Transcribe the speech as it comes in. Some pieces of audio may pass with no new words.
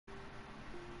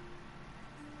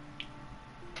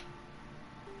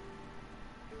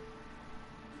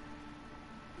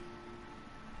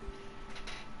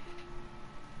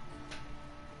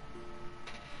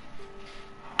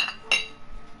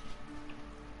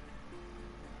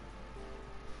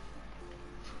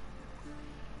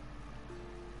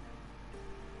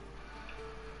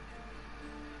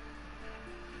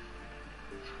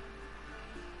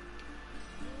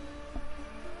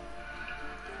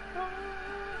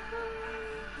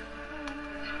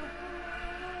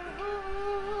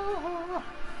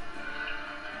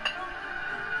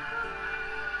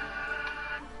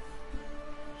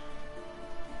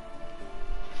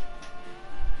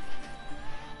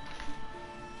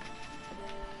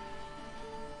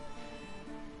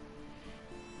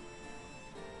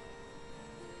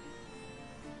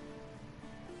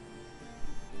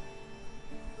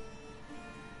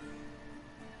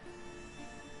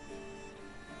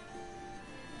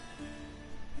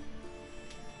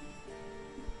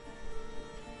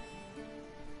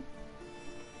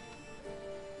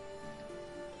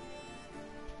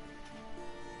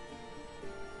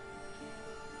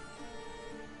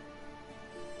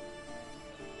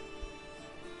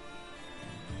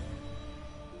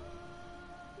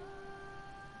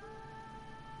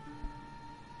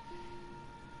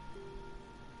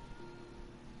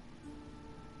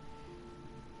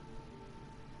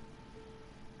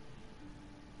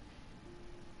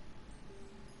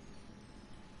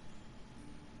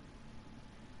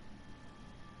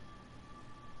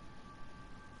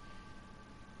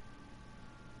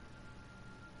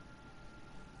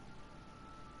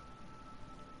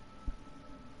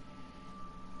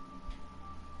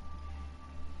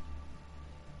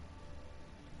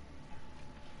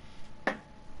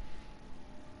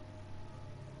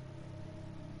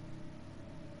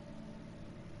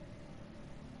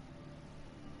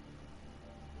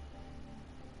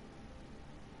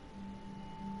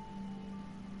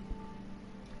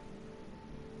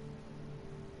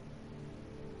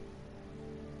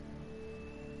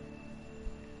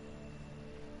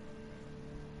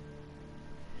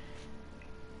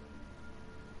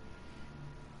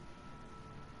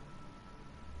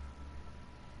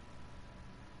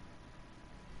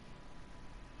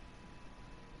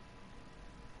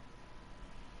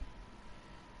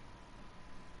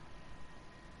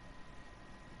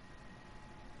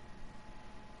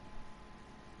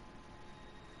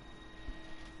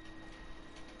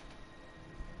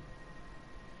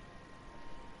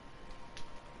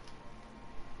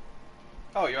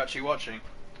Oh, you're actually watching.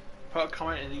 Put a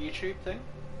comment in the YouTube thing.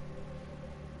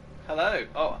 Hello.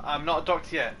 Oh, I'm not a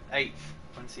doctor yet. 8th.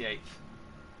 When's the 8th?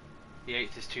 The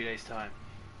 8th is 2 days' time.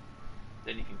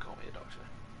 Then you can call me a doctor.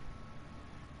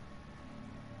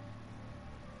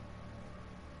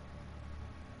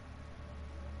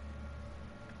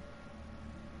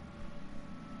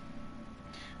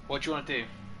 What do you want to do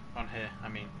on here? I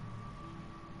mean.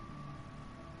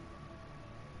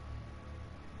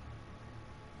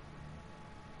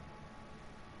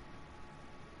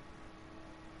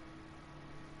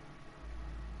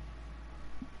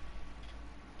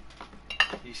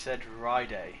 You said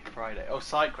Friday. Oh,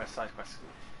 side quest.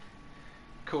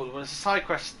 Cool. Well, there's a side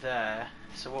quest there.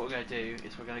 So what we're going to do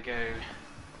is we're going to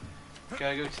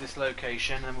go to this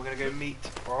location, and we're going to go meet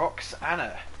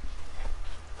Roxanna.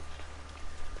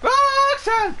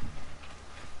 Roxanne!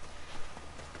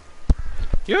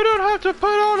 You don't have to put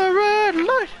on a red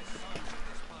light.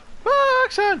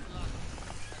 Roxanne!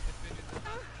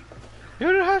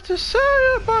 You don't have to sell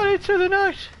your body to the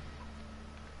night.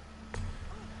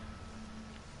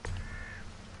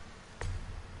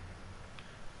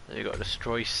 You got to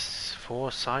destroy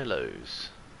 4 silos.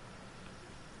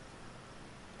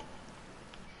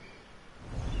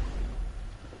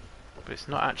 But it's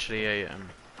not actually a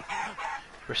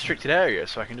restricted area,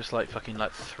 so I can just like fucking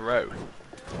like throw.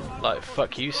 Like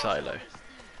fuck you, silo.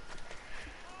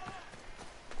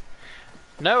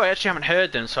 No, I actually haven't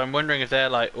heard them, so I'm wondering if they're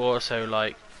like also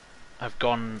like have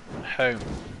gone home.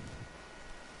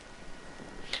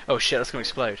 Oh shit, that's gonna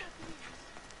explode.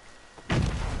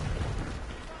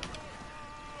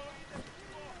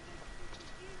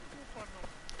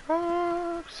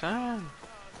 Roxanne,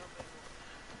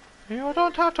 you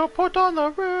don't have to put on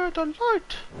the red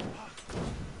light.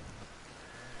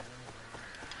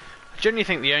 I genuinely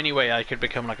think the only way I could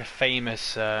become like a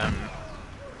famous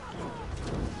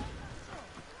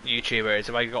YouTuber is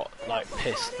if I got like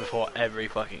pissed before every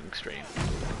fucking stream,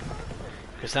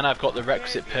 because then I've got the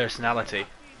requisite personality.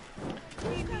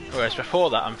 Whereas before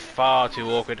that, I'm far too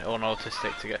awkward or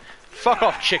autistic to get. Fuck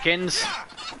off, chickens!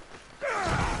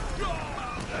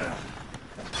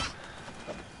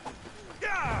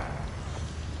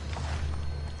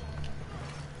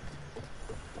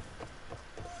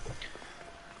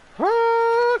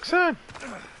 Roxanne!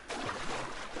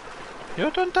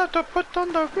 You don't have to put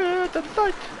on the red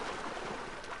light!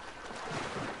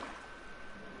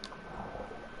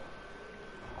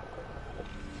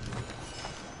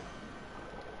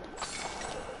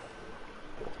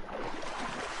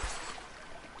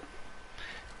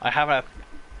 I have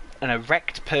an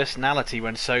erect personality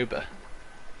when sober.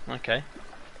 Okay.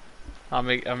 I'm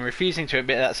refusing to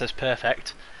admit that says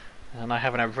perfect, and I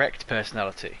have an erect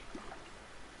personality.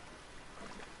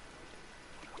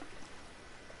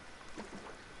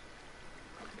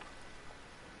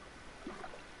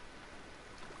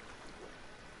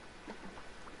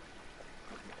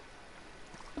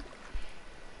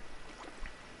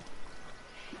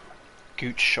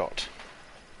 Gooch shot.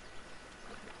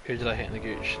 Who did I hit in the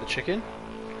gooch? The chicken?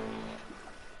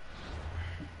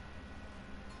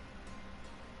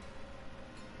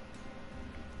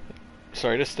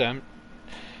 Sorry, just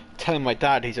telling my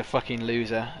dad he's a fucking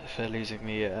loser for losing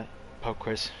the pub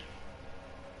quiz.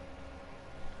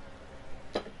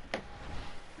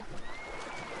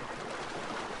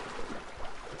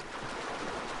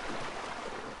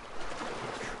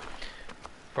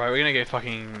 Right, we're gonna go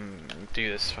fucking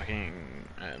do this fucking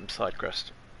side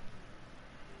quest.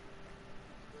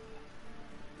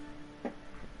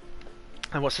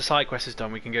 And once the side quest is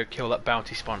done, we can go kill that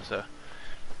bounty sponsor.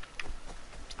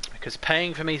 Because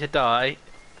paying for me to die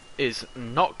is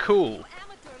not cool.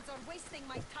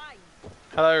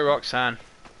 Hello, Roxanne.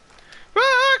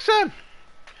 Roxanne!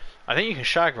 I think you can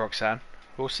shag Roxanne.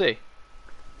 We'll see.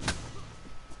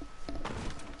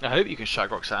 I hope you can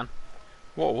shag Roxanne.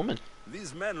 What a woman.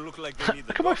 These men look like they need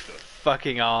Look at my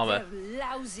fucking armor.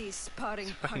 Lousy sparring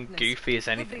It's fucking partners. goofy as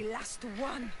anything. Every last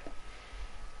one.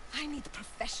 I need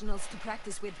professionals to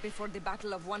practice with before the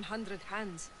battle of 100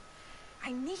 hands.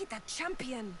 I need a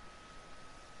champion.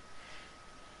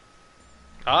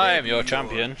 I am your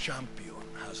champion. Champion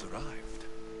has arrived.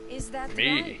 Is that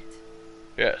Me? right?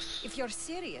 Yes. If you're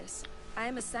serious, I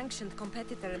am a sanctioned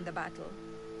competitor in the battle.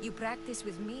 You practice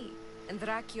with me, and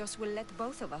Drakios will let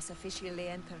both of us officially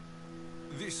enter.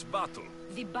 This battle.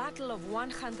 The Battle of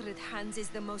 100 Hands is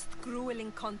the most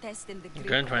grueling contest in the Greek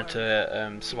I'm going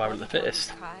to survival of the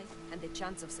fittest. High and the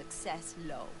chance of success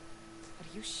low. Are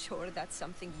you sure that's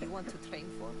something you want to train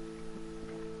for?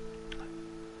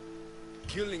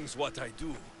 Killing's what I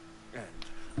do, and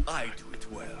I do it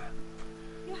well.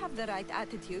 You have the right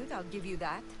attitude, I'll give you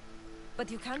that. But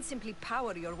you can't simply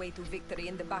power your way to victory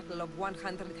in the Battle of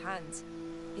 100 Hands.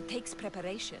 It takes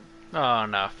preparation. Oh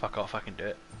no, fuck off, I can do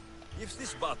it. If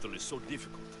this battle is so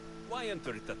difficult, why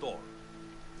enter it at all?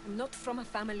 I'm not from a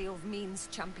family of means,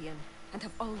 champion, and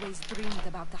have always dreamed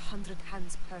about the 100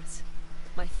 Hands purse.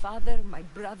 My father, my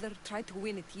brother tried to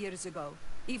win it years ago.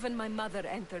 Even my mother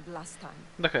entered last time.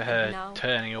 Look at her Now,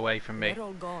 turning away from me. they're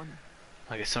all gone.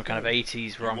 Like it's some kind of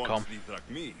 80s You rom-com. want the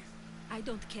drachmi? I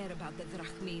don't care about the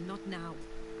drachmi, not now.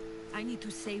 I need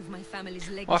to save my family's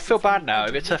legacy. Well, I feel from bad the now. edge If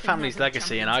of it's her yet family's another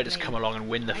legacy and I champion's just come blade. along and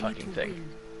win the I need fucking to thing. win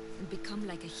and become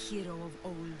like a hero of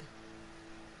old.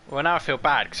 Well, now I feel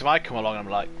bad, because if I come along and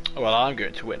I'm like, oh, well, I'm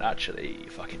going to win, actually, you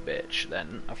fucking bitch,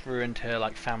 then I've ruined her,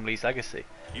 like, family's legacy.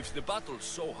 If the battle's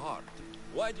so hard,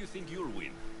 why do you think you'll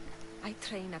win? I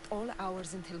train at all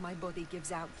hours until my body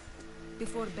gives out.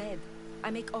 Before bed,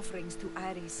 I make offerings to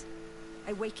Ares.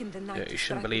 I wake in the night Yeah, to you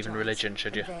shouldn't believe in strategize, religion,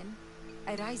 should you? and then,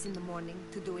 I rise in the morning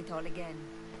to do it all again.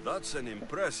 That's an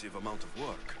impressive amount of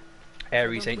work. If I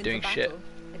Ares don't ain't win doing the shit. battle,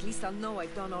 at least I'll know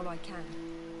I've done all I can.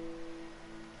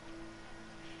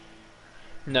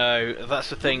 No, that's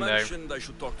the thing, You though. mentioned I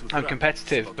should talk to I'm Thrak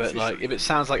competitive, about but, the like, fishery. if it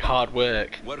sounds like hard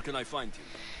work, Where can I find him?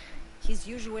 He's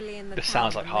usually in the this town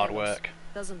sounds like of hard Melos. work.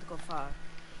 Doesn't go far.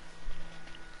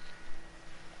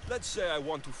 Let's say I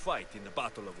want to fight in the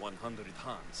Battle of 100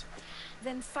 Hands.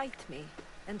 Then fight me,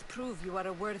 and prove you are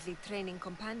a worthy training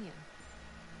companion.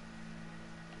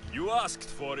 You asked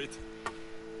for it.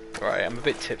 Right, I'm a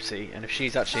bit tipsy, and if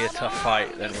she's actually a tough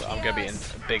fight, then I'm going to be in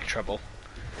big trouble.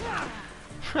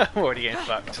 I'm already getting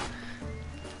fucked.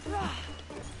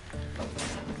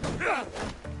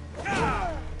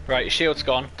 Right, your shield's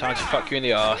gone. Time to fuck you in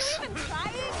the arse.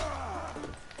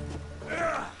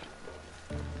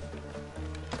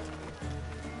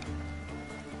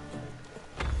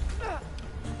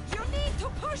 You need to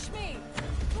push me!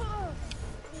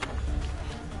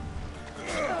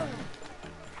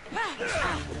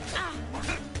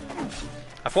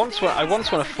 I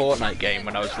once won a Fortnite game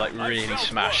when I was like really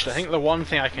smashed. I think the one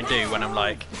thing I can do when I'm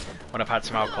like, when I've had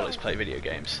some alcohol is play video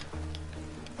games.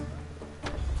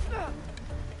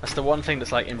 That's the one thing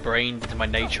that's like ingrained into my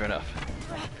nature enough.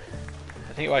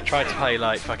 I think if I tried to play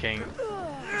like fucking,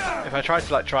 if I tried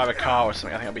to like drive a car or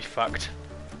something, I think I'd be fucked.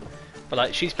 But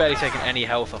like, she's barely taken any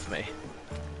health off me.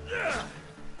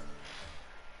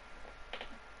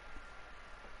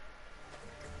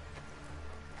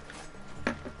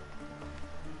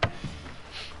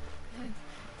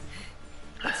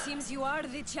 It seems you are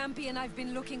the champion I've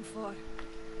been looking for.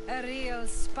 A real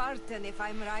Spartan, if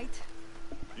I'm right.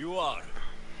 You are.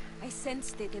 I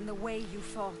sensed it in the way you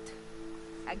fought.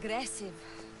 Aggressive,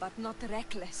 but not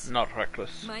reckless. Not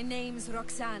reckless. My name's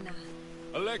Roxana.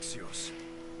 Alexios.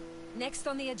 Next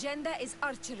on the agenda is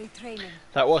archery training.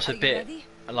 That was Are a you bit ready?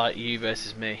 like you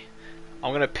versus me.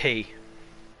 I'm gonna pee.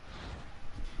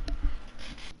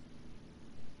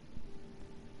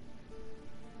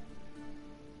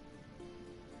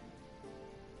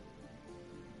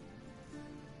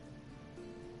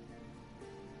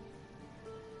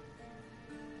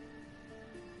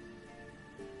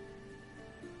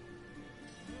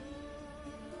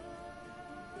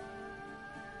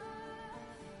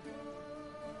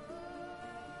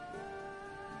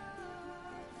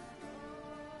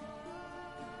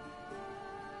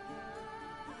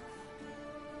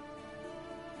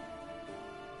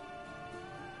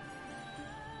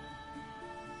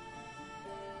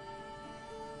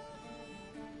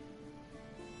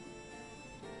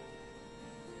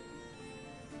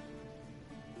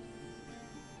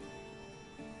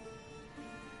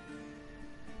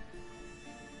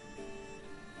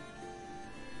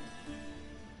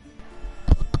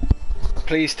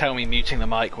 Please tell me muting the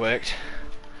mic worked.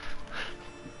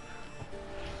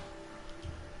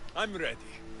 I'm ready.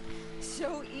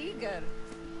 So eager.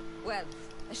 Well,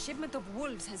 a shipment of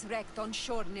wolves has wrecked on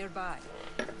shore nearby.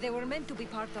 They were meant to be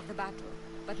part of the battle,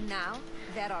 but now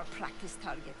they're our practice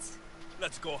targets.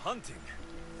 Let's go hunting.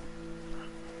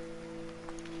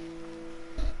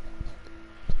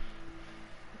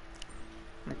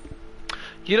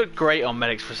 You look great on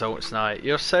Medic's Results Night.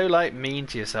 You're so like mean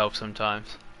to yourself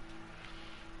sometimes.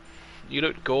 You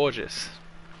look gorgeous.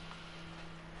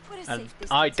 Put a And safe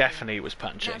distance I away. definitely was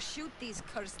punching. Now shoot these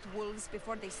cursed wolves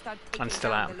before they start taking And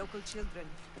still down am. the local children.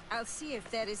 I'll see if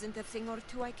there isn't a thing or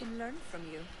two I can learn from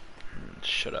you.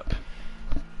 Shut up.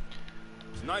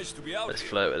 It's nice to be out Let's here.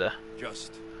 flirt with her.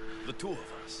 Just the two of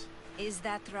us. Is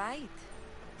that right?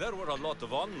 There were a lot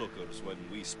of onlookers when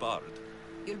we sparred.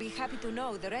 You'll be happy to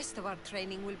know the rest of our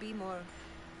training will be more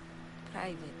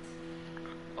private.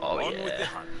 Oh On with the yeah.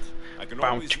 hunt. I can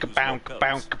Bow always chicka use bow more bow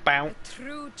pelts. bow. A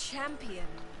true champion.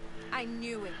 I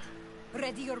knew it.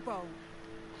 Ready your bow.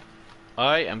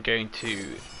 I am going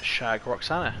to shag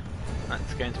Roxana.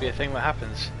 That's going to be a thing that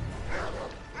happens.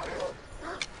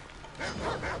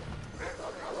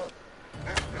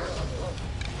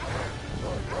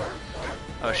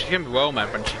 Oh, she's gonna be well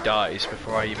mad when she dies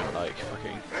before I even like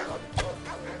fucking.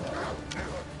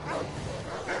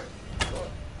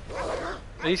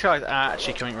 These guys are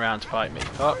actually coming around to bite me.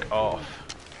 Fuck off.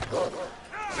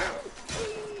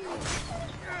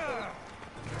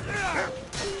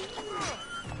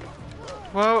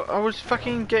 Well, I was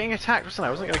fucking getting attacked, wasn't I?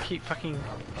 I wasn't gonna keep fucking...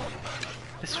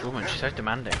 This woman, she's so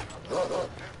demanding. How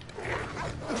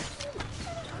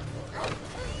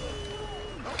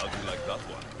do you like that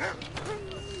one?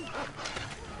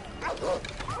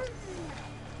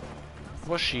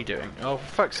 What's she doing? Oh, for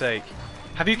fuck's sake.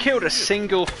 Have you killed a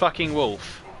single fucking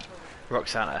wolf,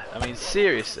 Roxana? I mean,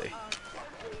 seriously.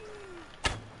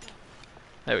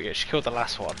 There we go, she killed the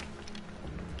last one.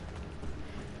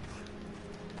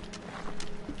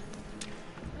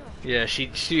 Yeah, to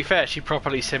be fair, she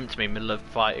properly simped me in the middle of a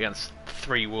fight against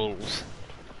 3 wolves.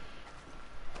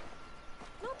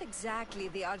 Not exactly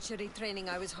the archery training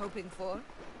I was hoping for.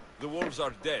 The wolves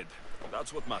are dead.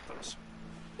 That's what matters.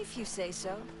 If you say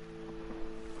so.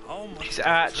 How much She's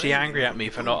actually angry at me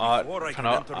for not,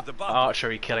 enter the battle?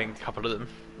 archery killing a couple of them.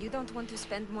 You don't want to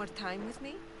spend more time with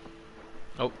me?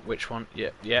 Oh, which one?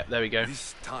 Yeah, there we go.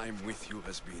 This time with you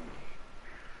has been...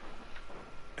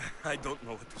 I don't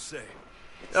know what to say.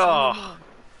 Oh,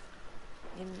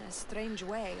 In a strange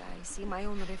way, I see my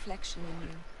own reflection in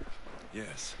you.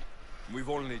 Yes. We've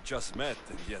only just met,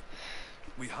 and yet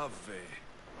we have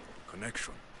a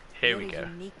connection. here we You're a go.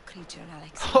 unique creature,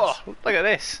 Alex. Oh, look at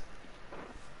this.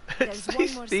 There's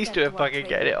one more these step two are to our fucking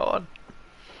getting it on.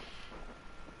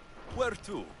 Where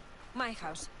to? My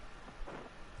house.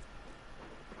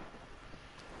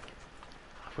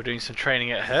 We're doing some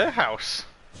training at her house.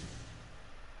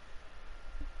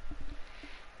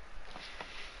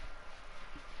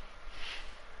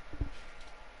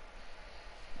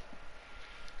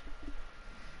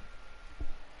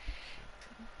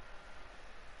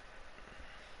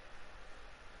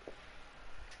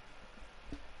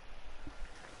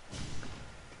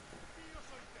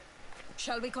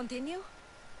 Shall we continue?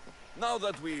 Now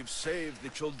that we've saved the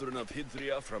children of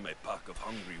Hydria from a pack of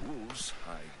hungry wolves,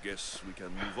 I guess we can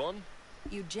move on?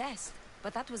 You jest,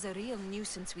 but that was a real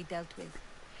nuisance we dealt with.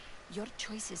 Your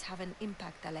choices have an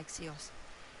impact, Alexios.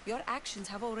 Your actions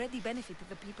have already benefited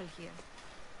the people here.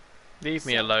 Leave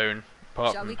me So, alone,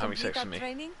 apart shall from we having complete sex our with me,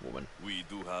 training? woman. We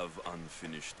do have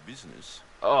unfinished business.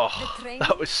 Oh, The training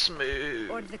that was smooth.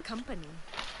 Or the company?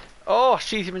 Oh,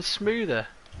 she's even smoother.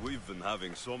 We've been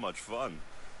having so much fun.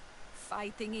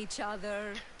 Fighting each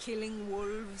other, killing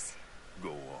wolves.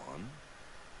 Go on.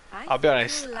 I'll be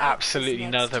honest, feel like absolutely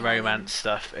this none of next the romance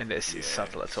challenge. stuff in this is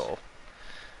subtle at all.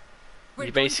 We're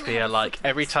You going to basically have are a like, foot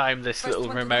every race. time this First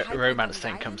little one to the high point romance on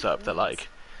thing the comes island up, they're wins. like,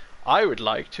 I would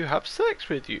like to have sex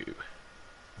with you.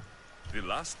 The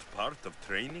last part of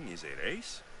training is a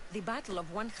race? The Battle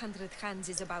of 100 Hands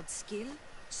is about skill,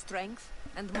 strength,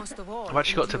 and most of all, I've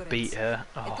actually got to endurance. beat her.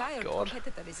 A Oh, tired God.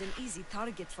 competitor is an easy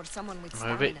target for someone with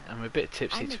I'm stamina. a bit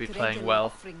tipsy I to be make playing regular well.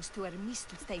 offerings to Hermes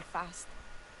to stay fast.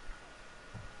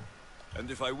 And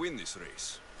if I win this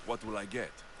race, what will I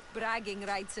get? Bragging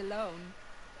rights alone.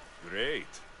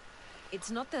 Great. It's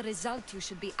not the result you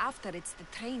should be after, it's the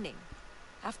training.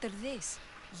 After this,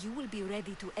 you will be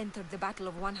ready to enter the Battle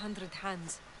of 100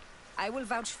 Hands. I will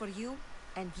vouch for you,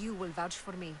 and you will vouch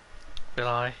for me. Will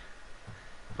I?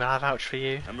 Will I vouch for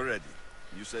you? I'm ready.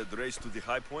 You said race to the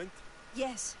high point?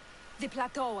 Yes, the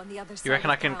plateau on the other side. You reckon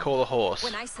of I can town. call a horse?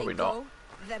 When I say Probably go,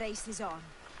 not. the race is on.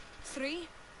 3,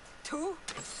 2,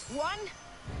 1,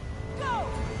 go!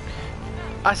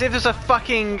 As if there's a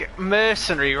fucking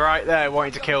mercenary right there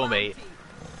wanting to kill me.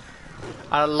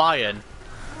 And a lion.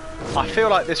 I feel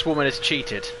like this woman has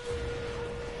cheated.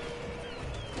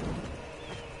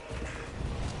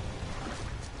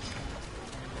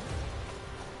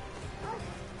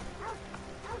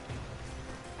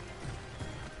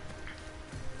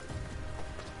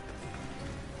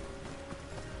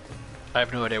 I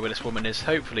have no idea where this woman is.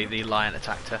 Hopefully the lion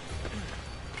attacked her.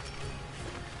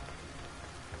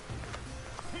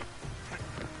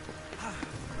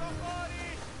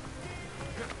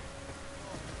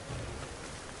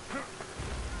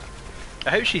 I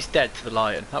hope she's dead to the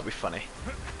lion. That'd be funny.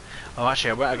 Oh,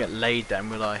 actually, I won't get laid then,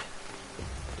 will I?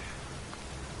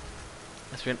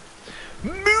 That's been...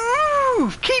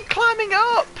 Move! Keep climbing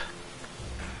up!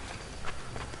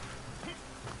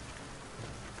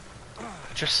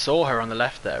 I just saw her on the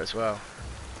left there as well.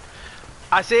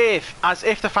 As if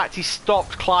the fact he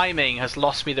stopped climbing has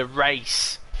lost me the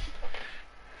race.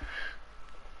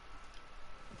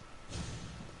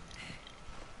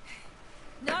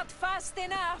 Not fast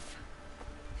enough.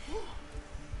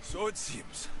 So it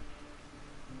seems.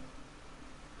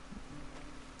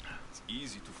 It's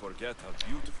easy to forget how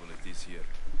beautiful it is here.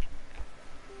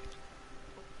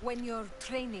 When you're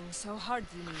training so hard,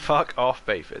 you mean? Fuck off,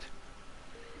 Bayford.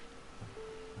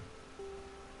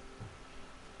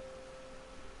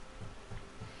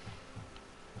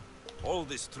 All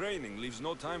this training leaves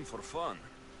no time for fun.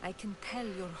 I can tell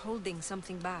you're holding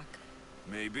something back.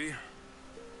 Maybe.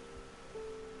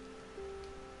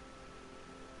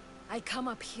 I come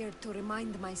up here to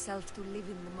remind myself to live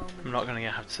in the moment. I'm not gonna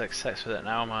have sex with it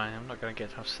now, am I? I'm not gonna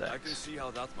get to have sex. I can see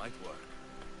how that might work.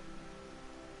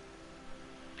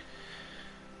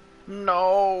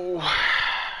 No.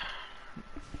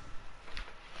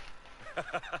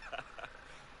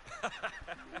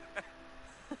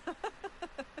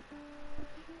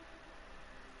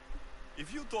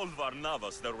 If you told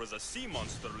Varnavas there was a sea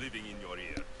monster living in your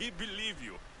ear, he'd believe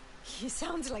you. He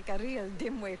sounds like a real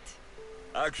dimwit.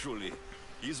 Actually,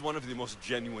 he's one of the most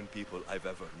genuine people I've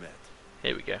ever met.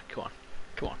 Here we go. Come on.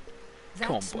 Come on.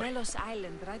 Come on, That's boy. Melos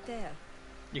Island right there.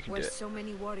 You can where do it. so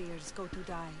many warriors go to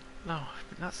die. No,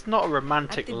 that's not a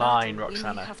romantic At the line, battle, we may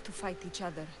Roxana. have to fight each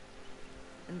other.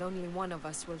 And only one of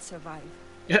us will survive.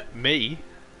 Me?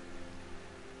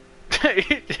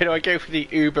 You know, I go for the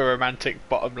uber romantic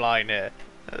bottom line here.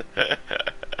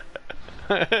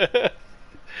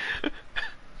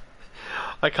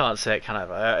 I can't say it, can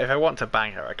I? If I want to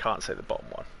bang her, I can't say the bottom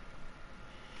one.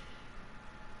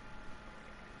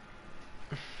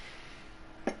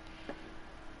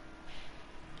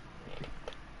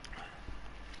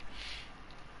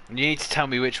 You need to tell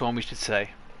me which one we should say.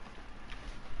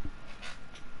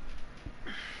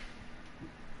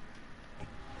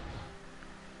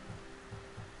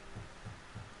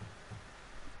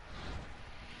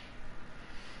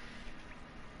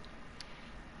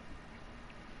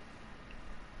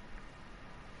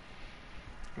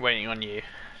 Waiting on you.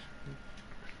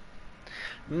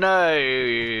 No,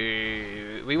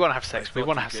 we want to have sex. We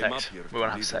want to have sex. We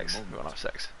want to have sex. We want to have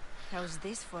sex. How's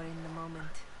this for in the moment?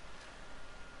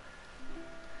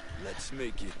 Let's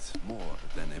make it more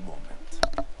than a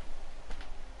moment.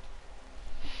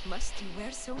 Must you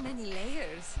wear so many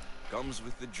layers? Comes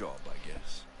with the job, I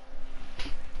guess.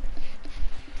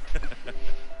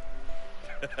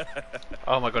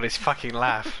 Oh my god, his fucking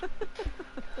laugh.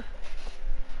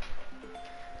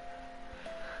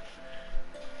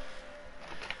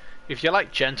 If you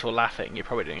like gentle laughing, you're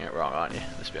probably doing it wrong, aren't you?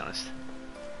 Let's be honest.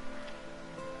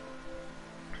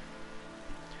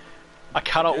 I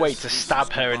cannot wait to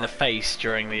stab her in the face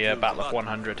during the Battle of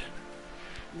 100.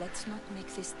 Let's not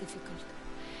make this difficult.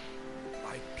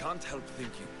 I can't help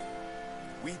thinking.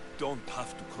 We don't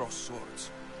have to cross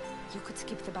swords. You could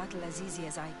skip the battle as easy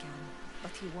as I can,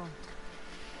 but you won't.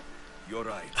 You're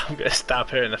right. I'm gonna stab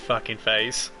her in the fucking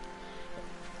face.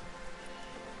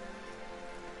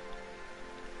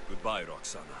 Goodbye,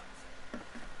 Roxana.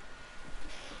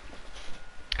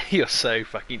 You're so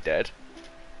fucking dead.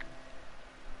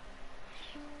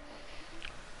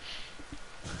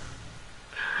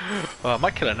 Oh, I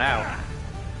might kill her now.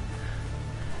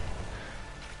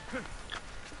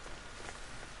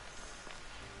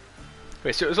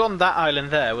 Wait, so it was on that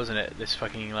island there, wasn't it? This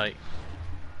fucking, like,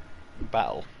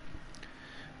 battle.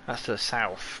 That's to the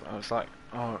south. I was like,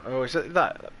 oh, is it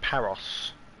that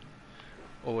Paros?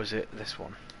 Or was it this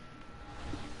one?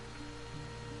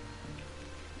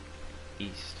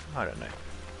 East. I don't know.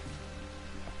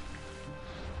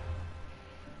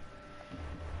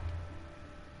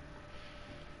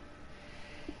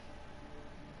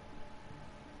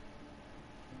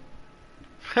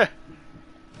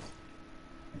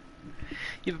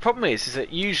 Yeah, the problem is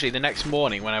that usually the next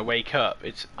morning when I wake up,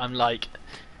 I'm like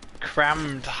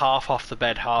crammed half off the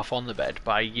bed, half on the bed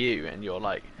by you and your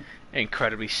like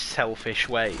incredibly selfish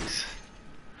ways.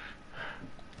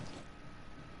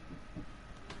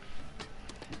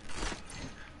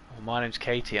 Well, my name's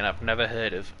Katie and I've never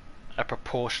heard of a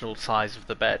proportional size of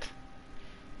the bed.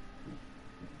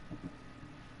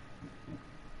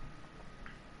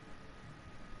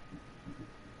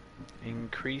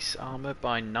 Increase armor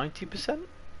by 90%?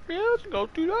 Yeah, I think I'll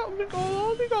do that.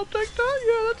 I think I'll take that.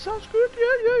 Yeah, that sounds good.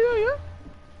 Yeah.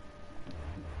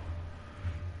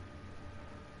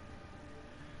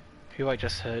 Who I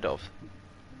just heard of?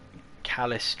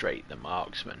 Calistrate the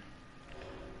marksman.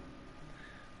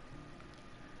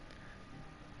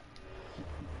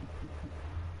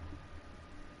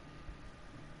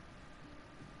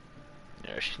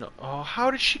 No, she's not. Oh,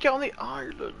 how did she get on the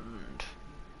island?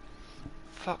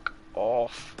 Fuck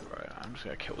off. Right, I'm just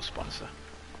gonna kill the sponsor.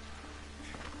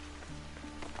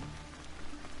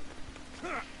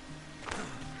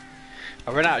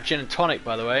 I ran out of gin and tonic,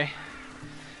 by the way.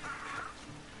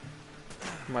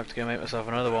 I might have to go make myself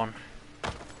another one.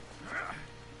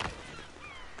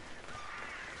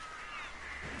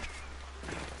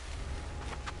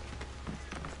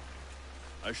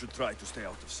 I should try to stay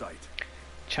out of sight.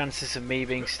 Chances of me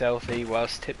being stealthy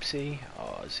whilst tipsy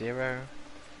are 0.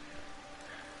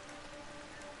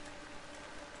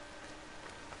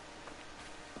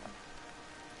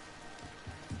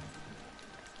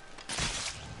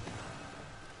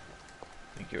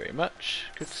 Thank you very much,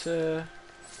 good sir.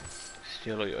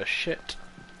 Steal all your shit.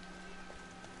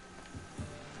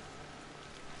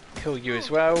 Kill you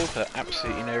as well, for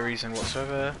absolutely no reason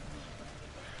whatsoever.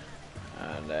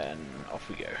 And then off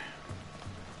we go.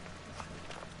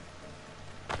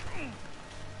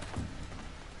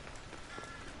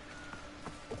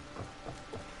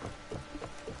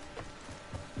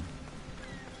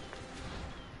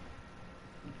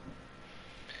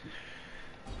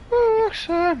 Oh,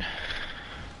 Roxanne,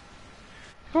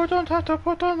 you don't have to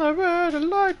put on the red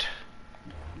light.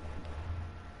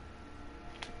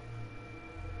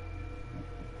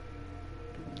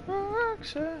 Oh,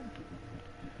 Roxanne,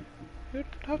 you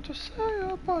don't have to sell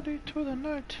your body to the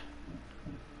night.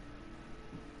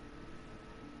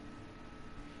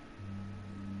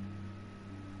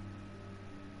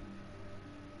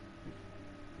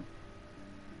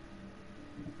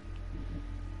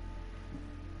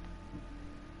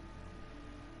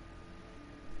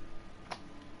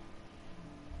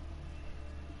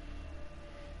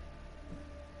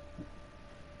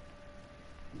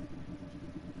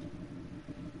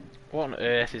 What on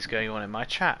earth is going on in my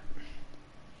chat?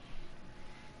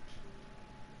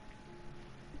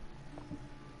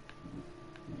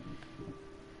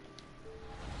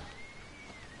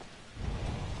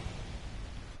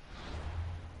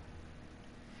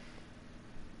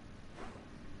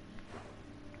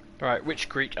 Right, which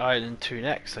Greek island to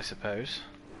next, I suppose?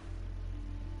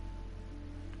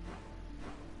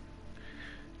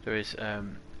 There is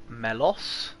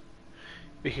Melos.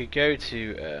 We could go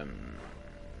to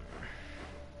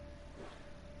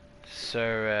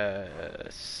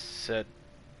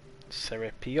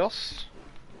Serapios.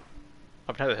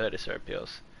 I've never heard of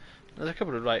Serapios. There's a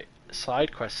couple of like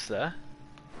side quests there.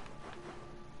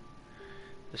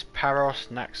 There's Paros,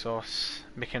 Naxos,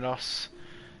 Mykonos,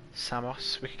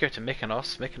 Samos. We could go to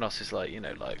Mykonos. Mykonos is like, you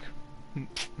know, like.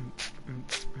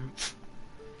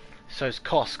 So is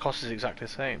Kos. Kos is exactly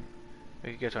the same.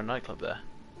 We could go to a nightclub there.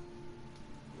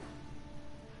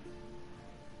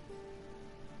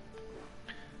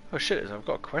 Oh shit, I've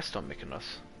got a quest on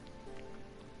Mykonos.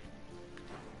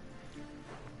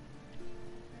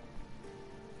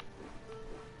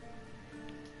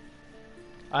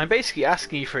 I'm basically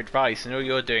asking you for advice, and all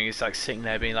you're doing is like sitting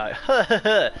there being like, ha ha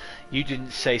ha, you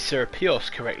didn't say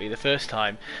Serapios correctly the first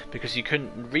time because you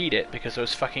couldn't read it because there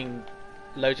was fucking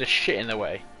loads of shit in the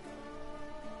way.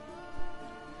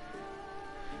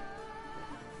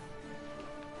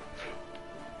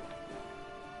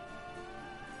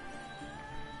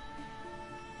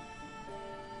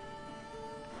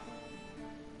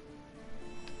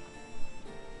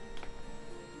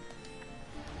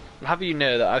 I'll have you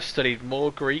know that I've studied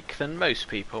more Greek than most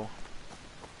people,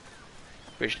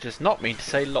 which does not mean to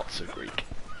say lots of Greek.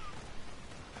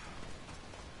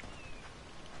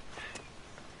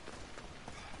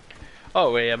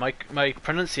 Oh yeah, my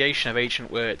pronunciation of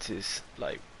ancient words is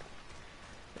like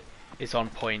is on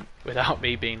point without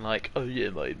me being like, oh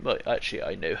yeah, actually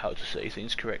I know how to say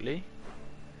things correctly.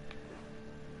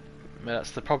 I mean,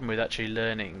 that's the problem with actually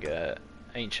learning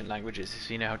ancient languages, is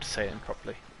you know how to say them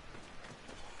properly.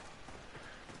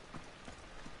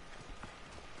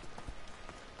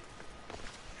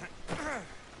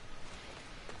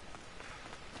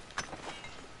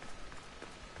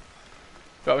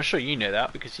 But I'm sure you know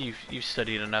that because you've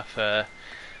studied enough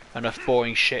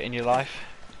boring shit in your life.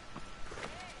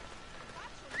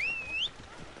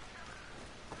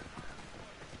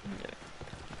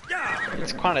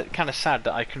 It's kind of sad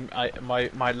that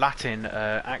my Latin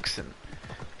accent,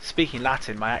 speaking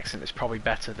Latin, my accent is probably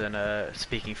better than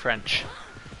speaking French.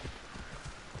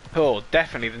 Oh,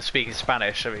 definitely than speaking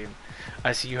Spanish. I mean,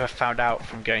 as you have found out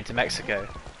from going to Mexico,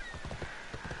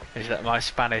 is that my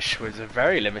Spanish was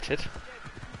very limited.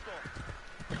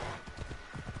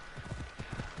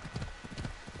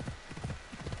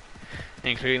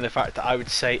 Including the fact that I would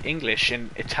say English in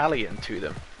Italian to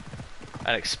them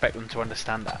and expect them to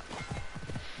understand that.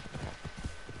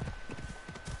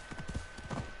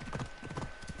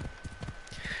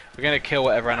 We're gonna kill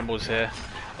whatever animals here.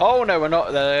 Oh no, we're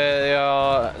not. They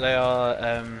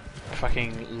are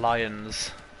fucking lions.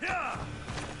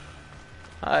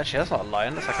 Actually, that's not a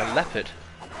lion. That's like a leopard.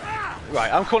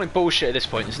 Right, I'm calling bullshit at this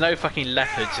point. There's no fucking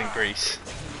leopards in Greece.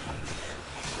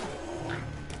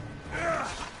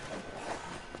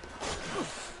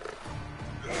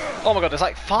 Oh my god, there's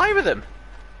like 5 of them!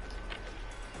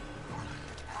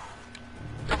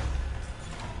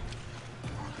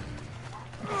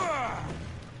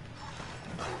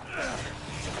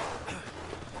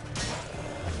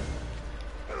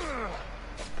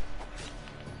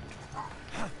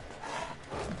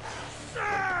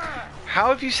 How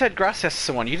have you said gracias to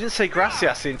someone? You didn't say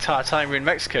gracias the entire time we were in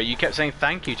Mexico. You kept saying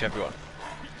thank you to everyone.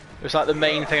 It was like the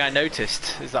main thing I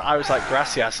noticed, is that I was like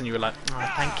gracias and you were like,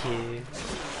 oh, thank you.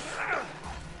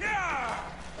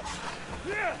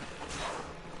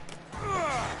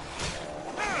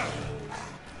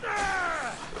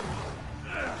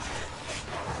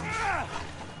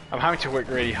 I'm having to work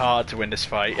really hard to win this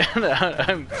fight.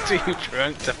 I'm too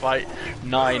drunk to fight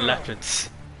 9 leopards.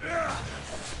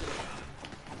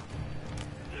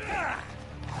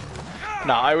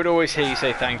 No, I would always hear you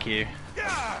say thank you.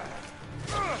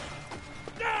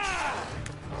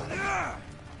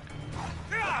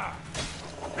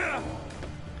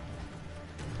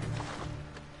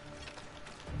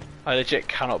 I legit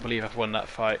cannot believe I've won that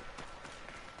fight.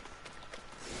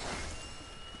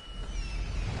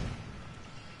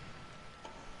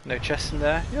 No chest in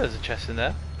there? Yeah, there's a chest in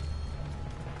there.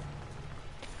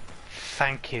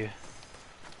 Thank you.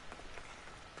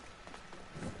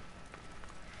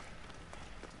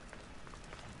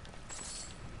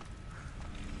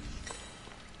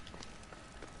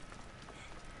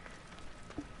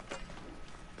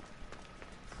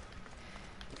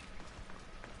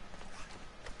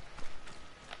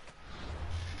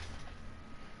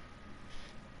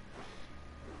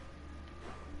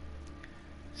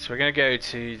 So we're going to go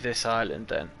to this island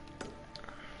then.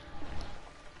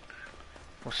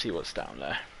 We'll see what's down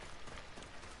there.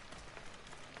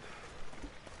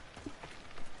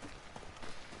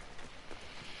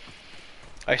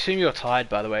 I assume you're tired,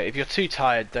 by the way. If you're too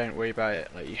tired, don't worry about it.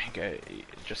 Like, you can go,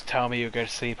 just tell me you'll go to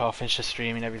sleep. I'll finish the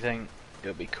stream and everything.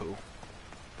 It'll be cool.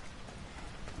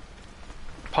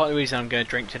 Part of the reason I'm going to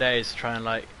drink today is to try and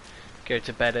like go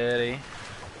to bed early.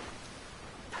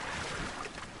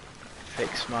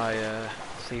 Fix my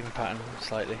sleeping pattern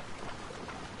slightly.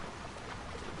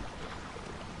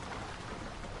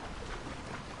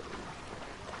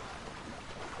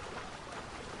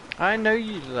 I know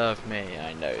you love me,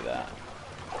 I know that.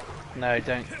 No,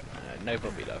 don't. No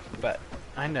puppy love. But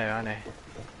I know.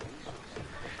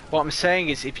 What I'm saying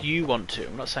is if you want to,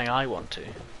 I'm not saying I want to.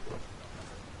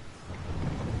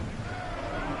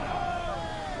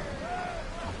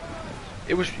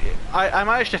 It was. I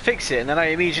managed to fix it and then I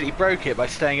immediately broke it by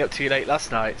staying up too late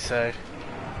last night, so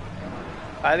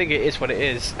I think it is what it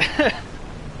is.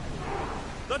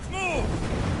 Let's move!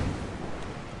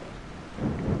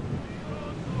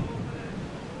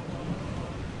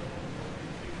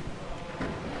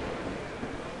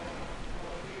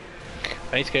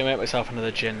 I need to go make myself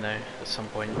another gin though, at some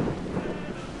point.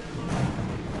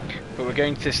 But we're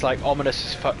going to this like ominous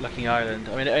as fuck looking island.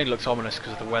 I mean it only looks ominous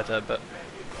because of the weather, but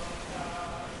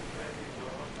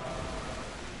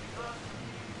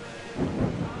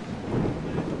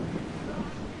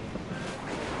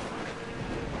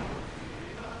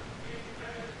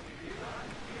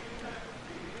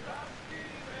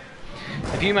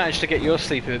if you managed to get your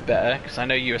sleep a bit better, because I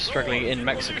know you were struggling in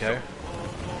Mexico.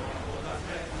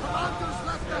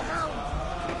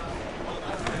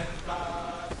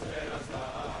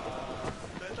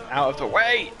 Out of the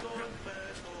way!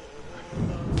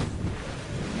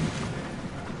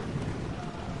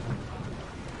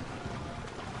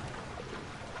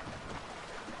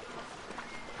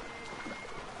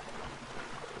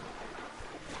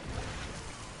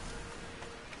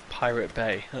 Pirate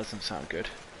Bay, that doesn't sound good.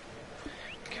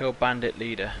 Kill bandit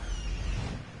leader.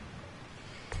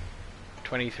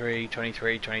 23,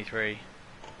 23, 23.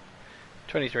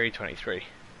 23, 23.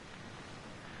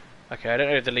 Okay, I don't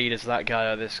know if the leader's that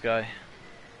guy or this guy.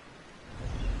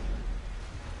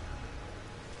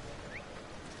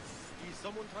 Is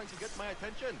someone trying to get my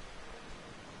attention?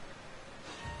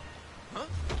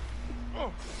 Huh?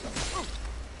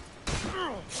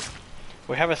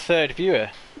 We have a third viewer.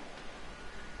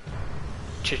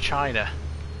 China.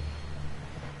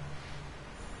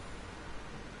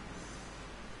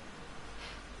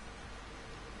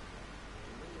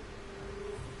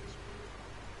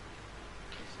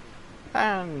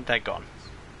 And they're gone.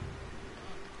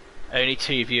 Only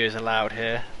 2 viewers allowed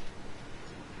here.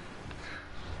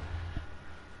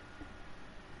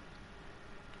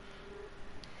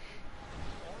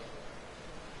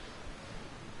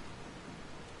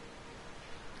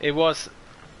 It was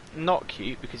not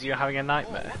cute because you're having a Oh,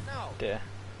 nightmare, what now? dear.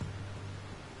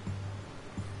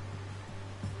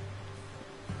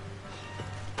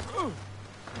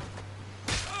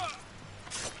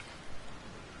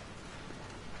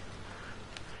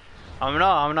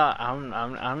 I'm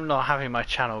not having my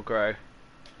channel grow.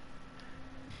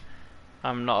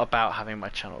 I'm not about having my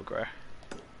channel grow.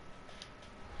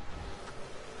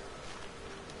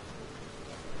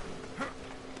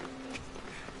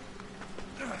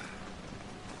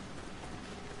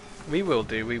 We will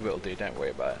do, don't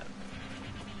worry about it.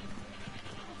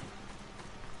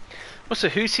 Also,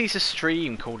 who sees a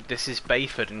stream called This Is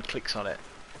Bayford and clicks on it?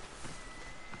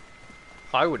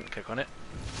 I wouldn't click on it.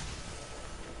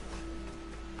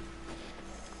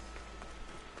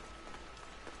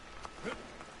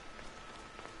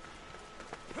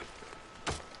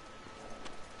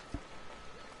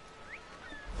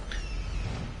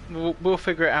 We'll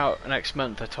figure it out next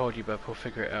month, I told you, Bub, we'll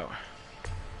figure it out.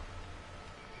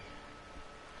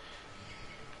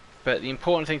 But the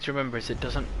important thing to remember is it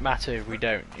doesn't matter if we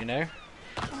don't, you know?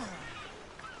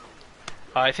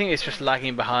 I think it's just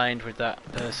lagging behind with that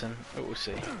person, but we'll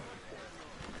see.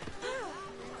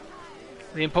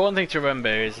 The important thing to remember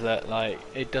is that, like,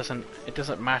 it doesn't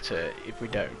matter if we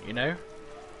don't, you know?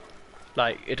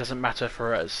 Like, it doesn't matter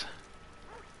for us.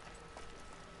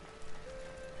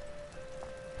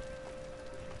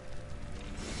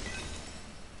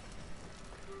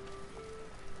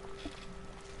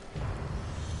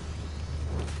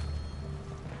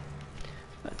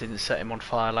 That didn't set him on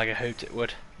fire like I hoped it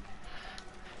would.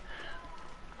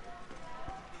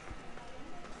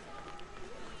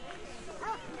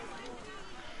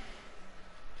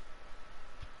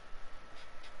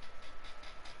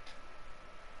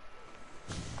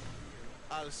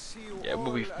 I'll see you Yeah, all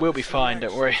we'll at be the fine,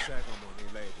 don't worry. selection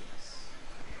ceremony, ladies.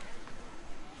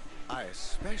 I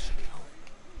especially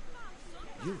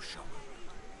hope you show up.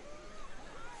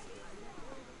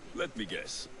 Let me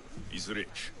guess. He's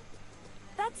rich.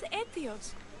 That's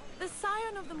Etios, the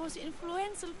scion of the most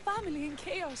influential family in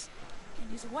Chaos. And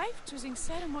his wife-choosing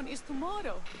ceremony is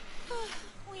tomorrow.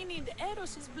 We need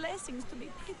Eros's blessings to be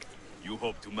picked. You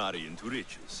hope to marry into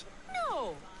riches.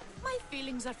 No! My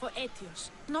feelings are for Etios,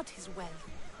 not his wealth.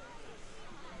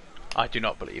 I do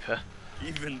not believe her.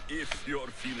 Even if your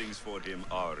feelings for him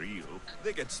are real,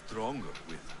 they get stronger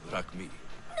with Rakmi.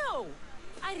 No!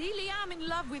 I really am in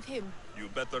love with him. You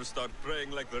better start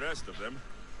praying like the rest of them.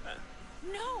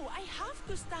 No, I have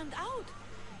to stand out.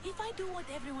 If I do what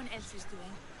everyone else is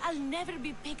doing, I'll never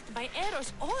be picked by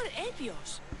Eros or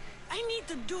Etios. I need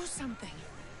to do something.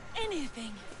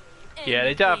 Anything. Yeah,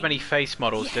 they don't have many Anything. face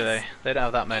models, do they? Yes. They don't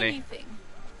have that many. Anything.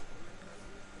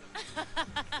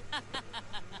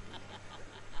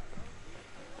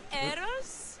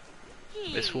 Eros?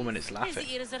 This woman is laughing.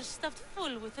 His ears are stuffed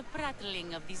full with the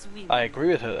prattling of these women. I agree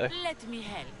with her though. Let me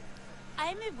help.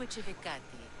 I'm a witch of Hecate,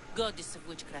 goddess of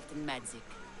witchcraft and magic.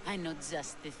 I know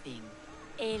just the thing.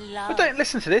 A love But don't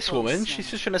listen to this woman, potion.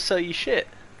 she's just trying to sell you shit.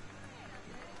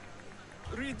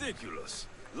 Ridiculous.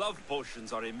 Love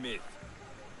potions are a myth.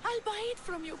 I'll buy it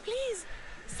from you, please.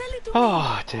 Sell it to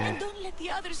Oh, me. dear. And don't let the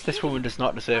others This hear woman it. does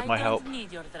not deserve my I help. don't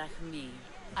need your drachmi.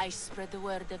 I spread the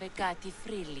word of Hecate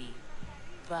freely.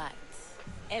 But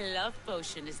a love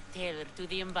potion is tailored to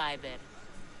the imbiber.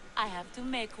 I have to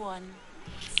make one.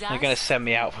 They're gonna Just send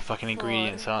me out for fucking for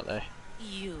ingredients, aren't they?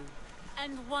 you.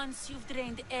 And once you've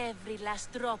drained every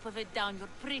last drop of it down your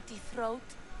pretty throat,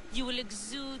 you will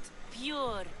exude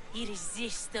pure,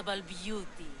 irresistible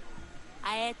beauty.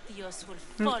 Aetios will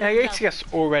fall in love Aetius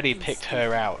already with picked you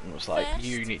her out and was like, First,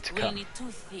 you need to we'll come. need two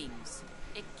things.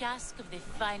 A cask of the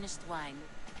finest wine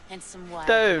and some wild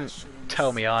Don't mushrooms.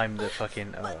 tell me I'm the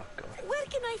fucking... Oh, God. Where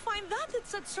can I find that at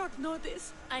such short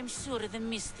notice? I'm sure the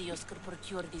Mystios could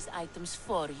procure these items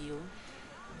for you.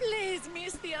 Please,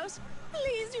 Mystios.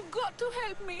 Please, you've got to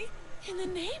help me. In the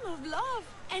name of love.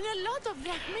 And a lot of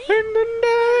drachmi. In the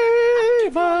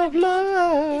name of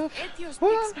love. If Etios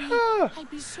picks me, Wah-ha. I'll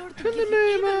be sure to In give the him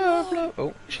name even of more. love.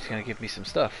 Oh, she's gonna give me some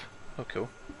stuff. Oh, cool.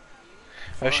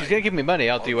 Well, if she's gonna give me money,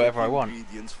 I'll do whatever I get want.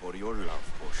 Ingredients for your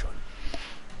love potion.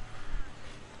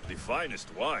 The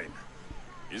finest wine.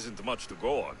 Isn't much to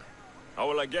go on. How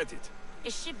will I get it?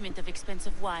 A shipment of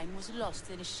expensive wine was lost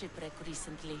in a shipwreck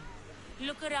recently.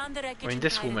 Look around the wreckage. I mean, in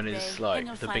this Pirate woman Bay, is and like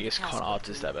you'll the find a biggest cask con or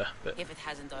artist two, ever, but if it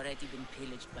hasn't already been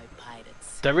pillaged by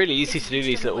pirates. they're really easy It's to do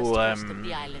reached these on the little west coast of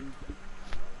the island.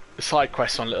 side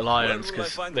quests on little islands will I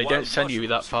because find they wild don't send you that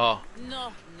mushrooms? far.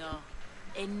 No.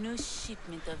 A new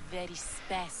shipment of very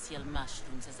special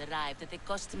mushrooms has arrived at the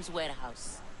customs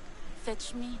warehouse.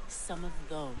 Fetch me some of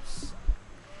those.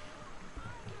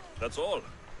 That's all.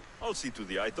 I'll see to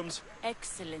the items.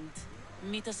 Excellent.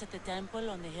 Meet us at the temple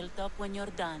on the hilltop when you're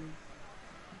done.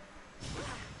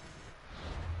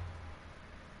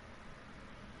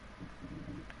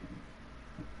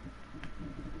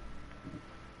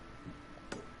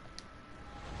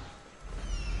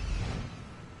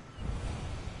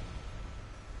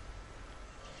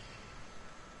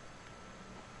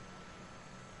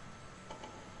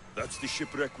 That's the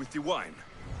shipwreck with the wine.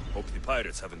 Hope the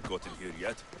pirates haven't gotten here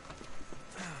yet.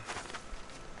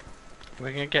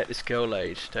 We're gonna get this girl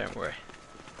laid, don't worry.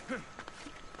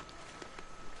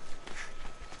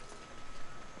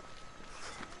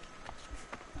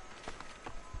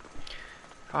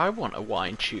 I want a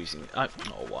wine choosing, not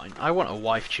a wine, I want a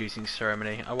wife choosing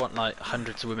ceremony. I want like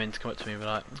hundreds of women to come up to me and be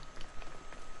like,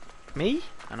 me?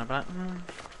 And I'm like,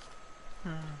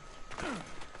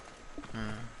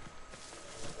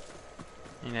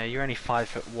 You know, you're only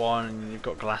 5'1" and you've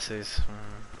got glasses.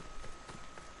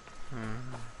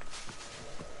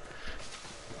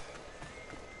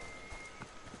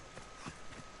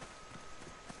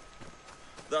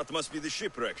 That must be the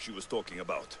shipwreck she was talking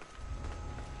about.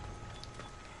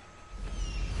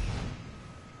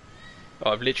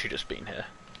 Oh, I've literally just been here.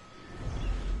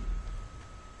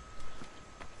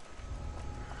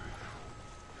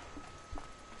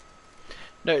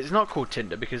 No, it's not called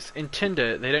Tinder because in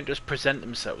Tinder they don't just present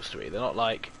themselves to me. They're not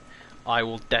like, I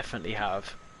will definitely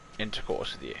have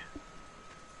intercourse with you.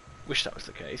 Wish that was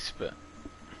the case, but...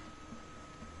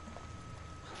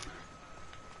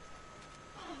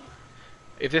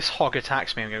 If this hog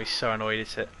attacks me, I'm going to be so annoyed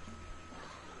at it.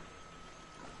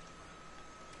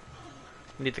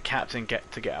 I need the captain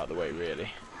to get out of the way,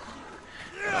 really.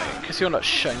 Because you're not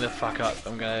shutting the fuck up,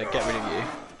 I'm going to get rid of you.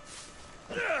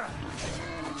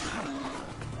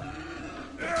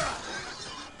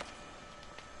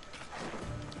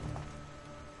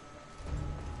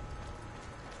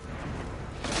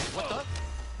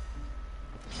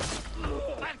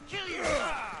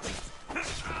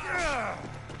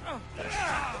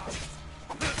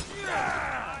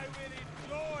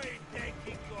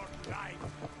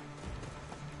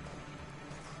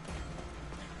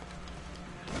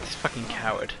 Fucking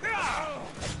coward.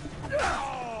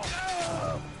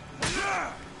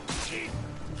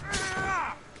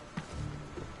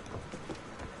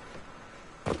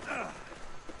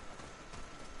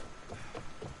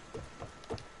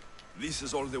 This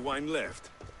is all the wine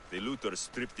left. The looters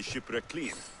stripped the shipwreck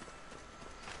clean.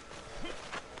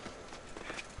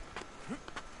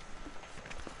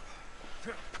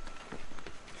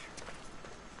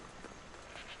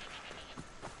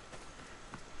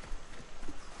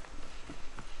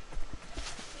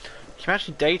 Can you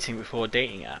imagine dating before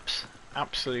dating apps?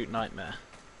 Absolute nightmare.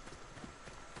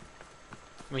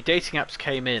 I mean, dating apps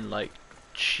came in like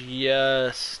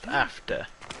just after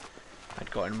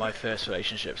I'd got in my first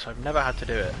relationship, so I've never had to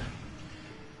do it.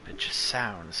 It just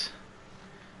sounds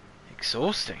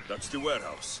exhausting. That's the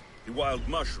warehouse. The wild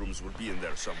mushrooms will be in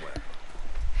there somewhere.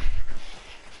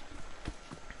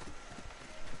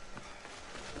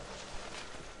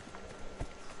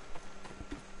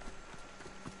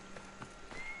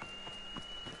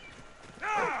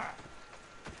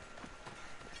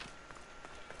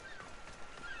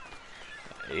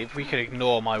 If we could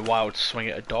ignore my wild swing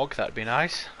at a dog, that'd be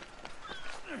nice.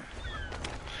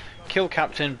 Kill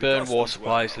captain, burn war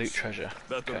supplies, loot treasure.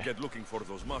 Better Okay. get looking for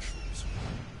those mushrooms.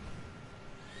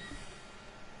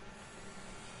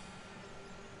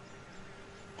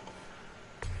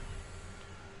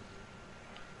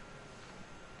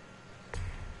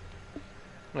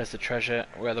 Where's the treasure?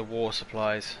 Where are the war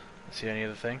supplies? That's the only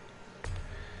other thing.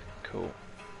 Cool.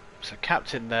 So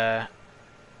captain there.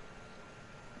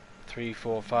 3,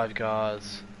 4, 5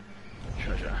 guards.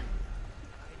 Treasure. I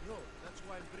know, that's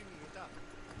why I'm bringing it up.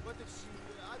 What if she,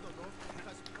 I don't know,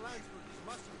 has plans for these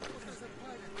mushrooms? What does a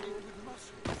pirate do with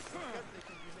mushrooms? They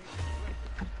can be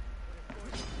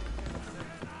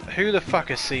made Who the fuck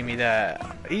has seen me there?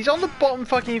 He's on the bottom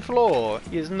fucking floor.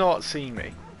 He has not seen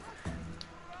me.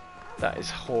 That is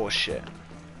horseshit.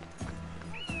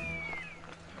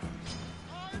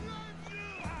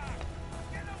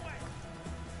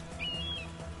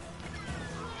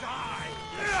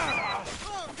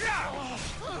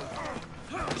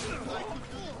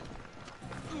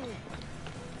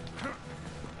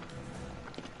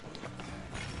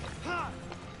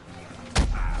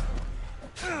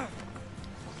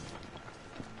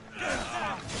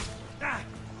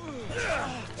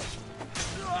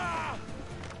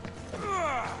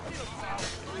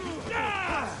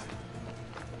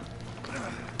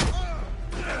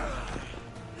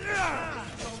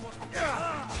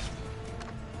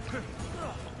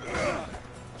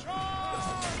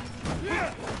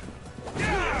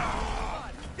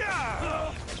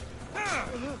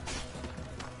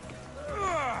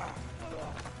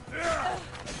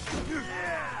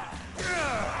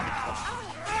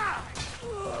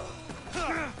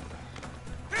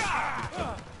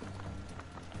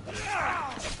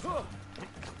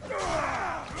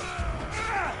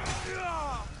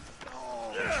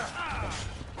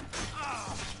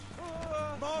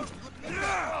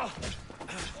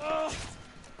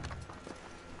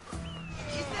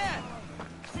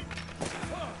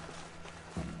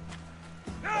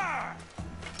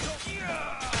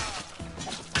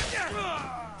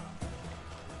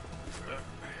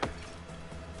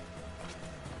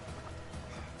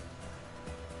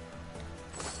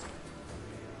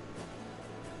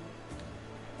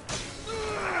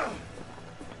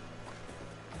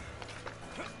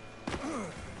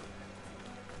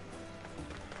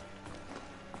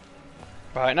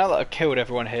 Right, now that I've killed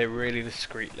everyone here really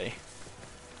discreetly,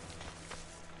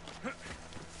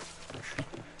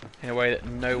 in a way that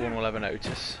no one will ever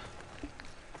notice.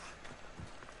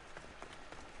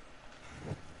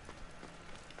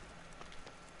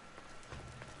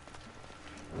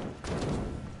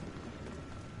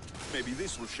 Maybe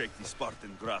this will shake the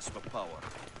Spartan grasp of power.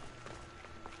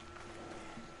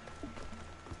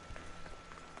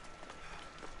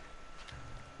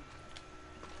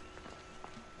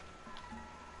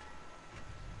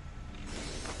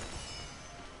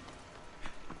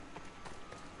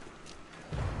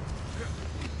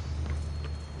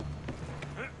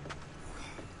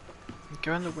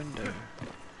 Go in the window.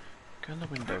 Go in the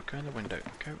window. Go in the window.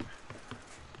 Go.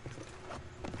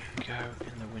 Go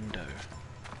in the window.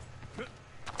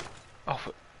 Oh,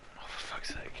 for fuck's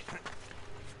sake.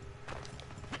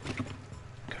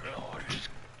 Good lord,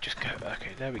 just go.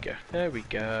 Okay, there we go. There we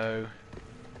go.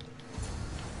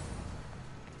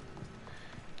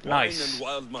 Nice. Wine and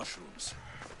wild mushrooms.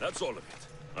 That's all of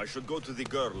it. I should go to the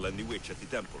girl and the witch at the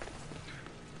temple.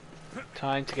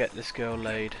 Time to get this girl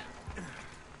laid.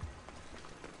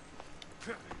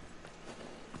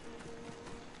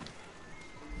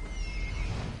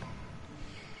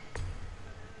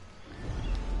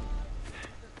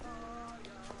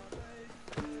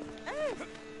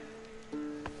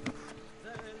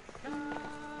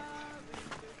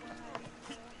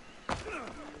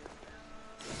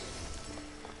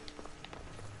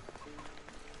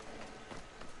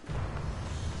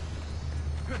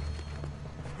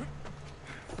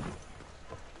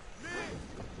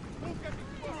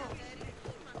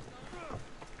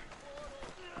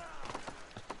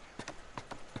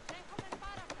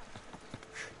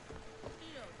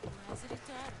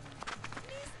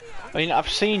 I mean, I've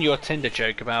seen your Tinder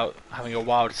joke about having a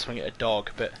wild swing at a dog,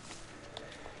 but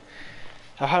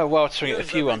I've had a wild swing at a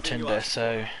few on Tinder,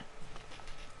 so...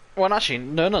 Well, actually,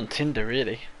 none on Tinder,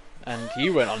 really. And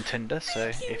you went on Tinder,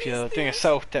 so if you're doing a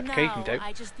self-deprecating joke,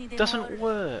 it doesn't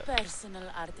work. Personal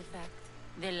artifact.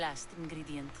 The last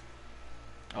ingredient.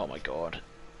 Oh my god.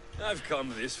 I've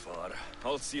come this far.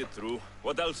 I'll see it through.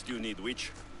 What else do you need,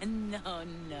 witch? No,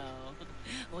 no.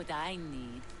 What I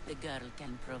need, the girl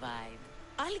can provide.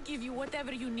 I'll give you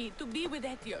whatever you need to be with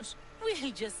Etios.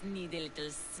 We'll just need a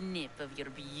little snip of your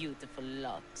beautiful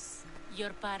locks. Your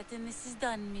part in this is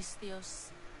done, Mistios.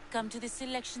 Come to the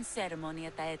selection ceremony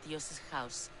at Aetios'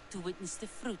 house to witness the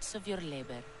fruits of your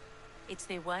labor. It's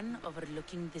the one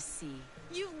overlooking the sea.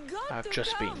 You've got I've to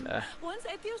just come. been there. Once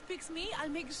Etios picks me, I'll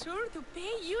make sure to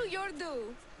pay you your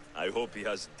due. I hope he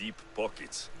has deep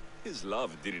pockets. His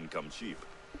love didn't come cheap.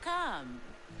 Come.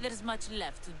 There's much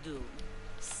left to do.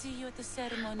 See you at the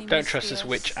ceremony, Don't trust this Mistios.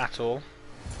 witch at all.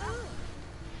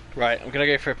 Right, I'm gonna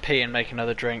go for a pee and make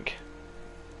another drink.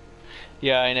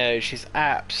 Yeah, I know, she's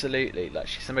absolutely, like,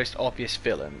 she's the most obvious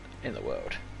villain in the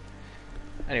world.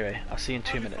 Anyway, I'll see you in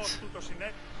 2 minutes.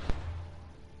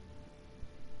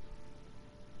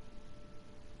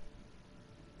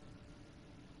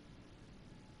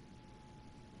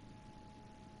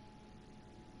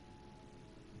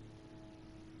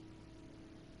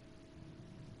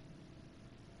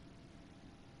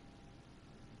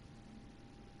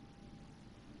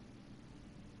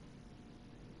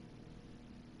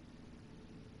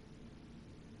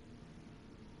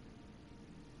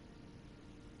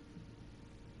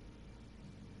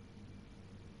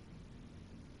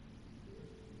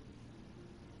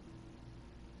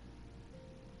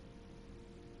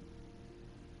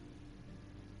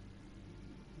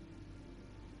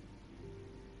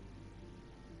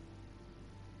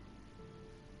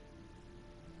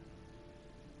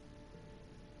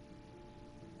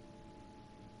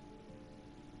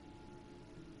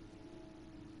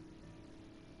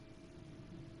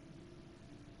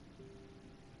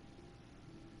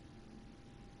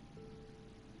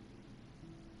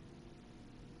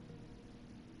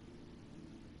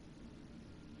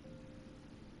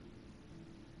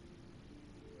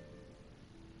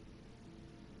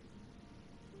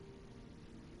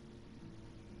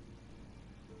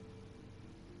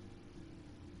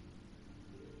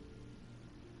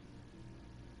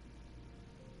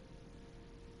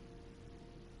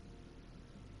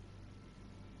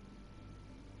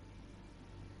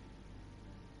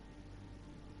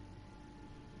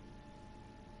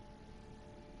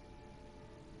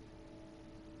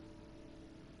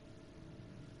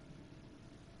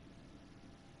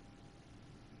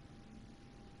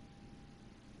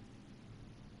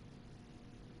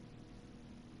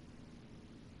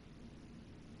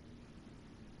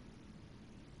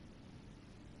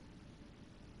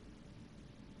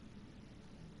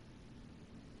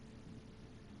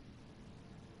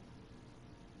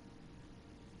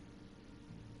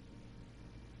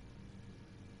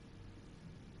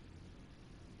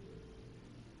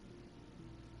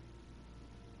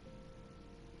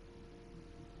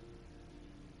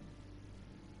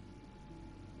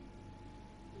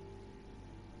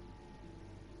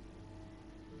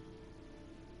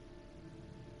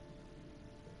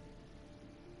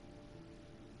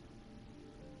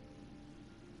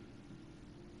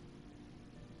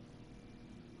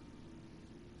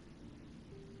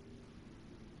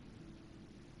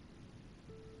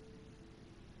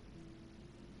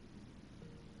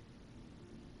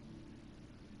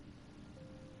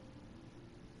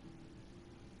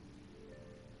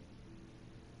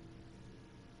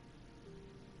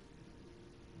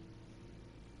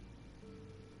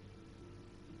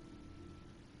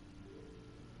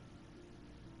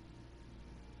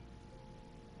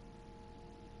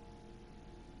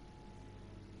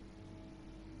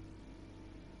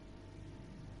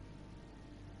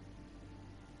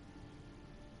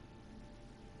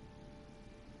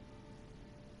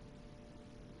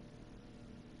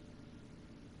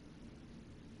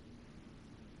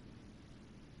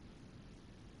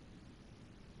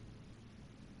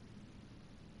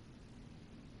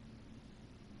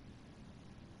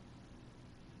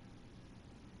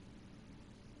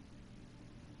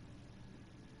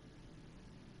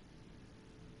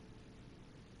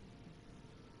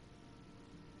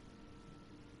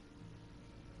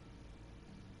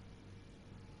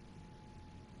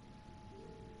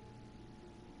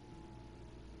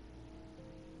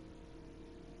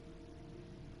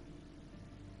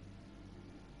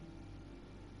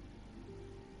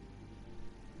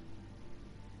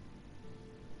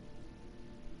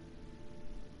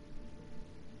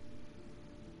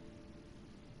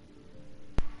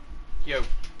 Yo.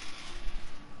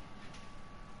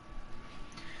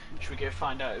 Should we go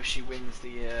find out if she wins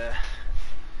the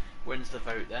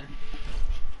vote then?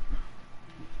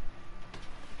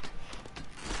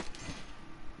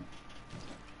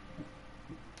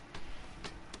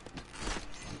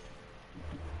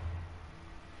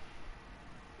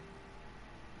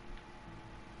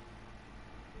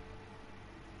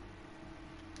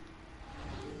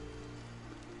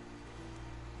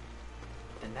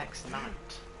 The next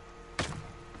night.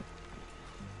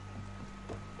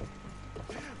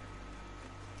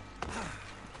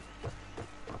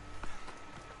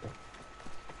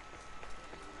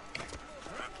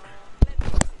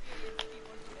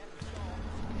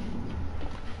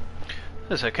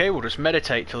 That's okay, we'll just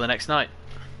meditate till the next night.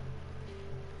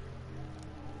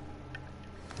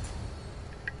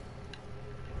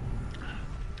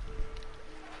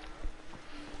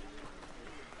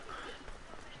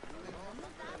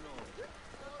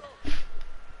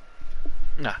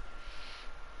 Nah.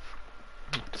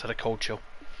 Just had a cold chill.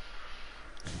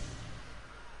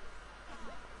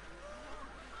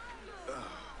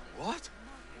 What?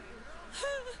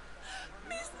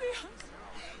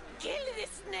 Kill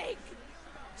this snake!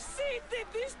 She did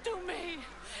this to me!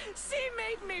 She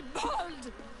made me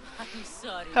bald! I'm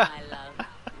sorry, my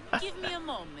love. Give me a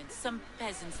moment. Some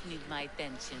peasants need my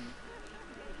attention.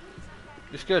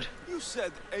 It's good. You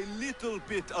said a little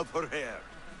bit of her hair.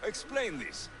 Explain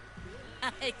this.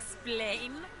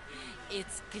 Explain?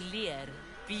 It's clear,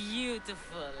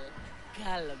 beautiful,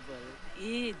 gullible,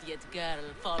 idiot girl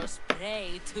falls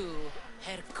prey to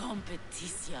her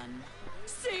competition.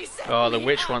 She set Oh, the me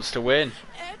witch up. wants to win.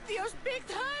 Etios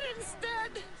picked her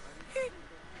instead!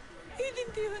 He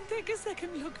didn't even take a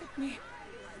second look at me.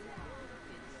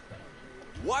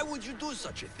 Why would you do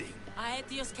such a thing?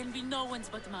 Aetios can be no one's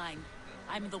but mine.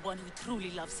 I'm the one who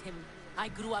truly loves him. I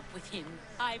grew up with him.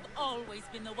 I've always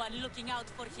been the one looking out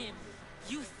for him.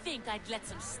 You think I'd let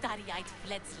some starry-eyed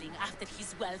fledgling after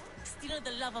his wealth steal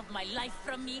the love of my life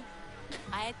from me?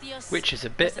 Aetios Which is a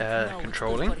bit doesn't know what's good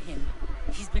controlling. for him.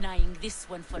 He's been eyeing this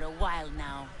one for a while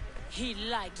now. He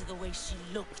liked the way she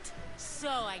looked, so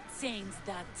I changed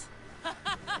that.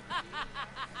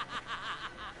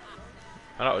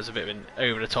 Well, that was a bit of an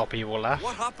over-the-top evil laugh.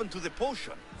 What happened to the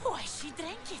potion? Why, she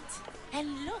drank it.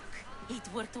 And look, it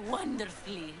worked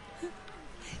wonderfully.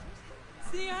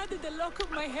 She added a lock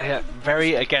of my hair. Yeah, to the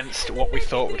very potion against and what then we made me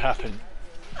thought would drink happen.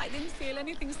 it. I didn't feel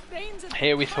anything strange at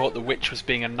Here the we thought the time, witch was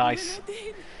being a but nice, when I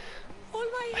did, all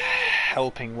my hair,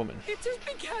 helping woman. it just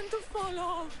began to fall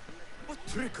off. What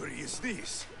trickery is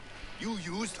this? You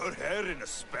used her hair in a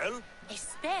spell? A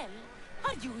spell?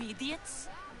 Are you idiots?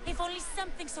 If only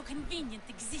something so convenient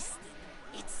existed.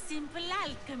 It's simple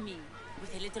alchemy.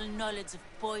 With a little knowledge of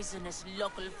poisonous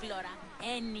local flora,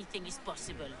 anything is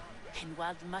possible. And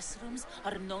wild mushrooms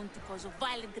are known to cause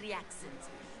violent reactions.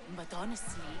 But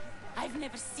honestly, I've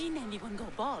never seen anyone go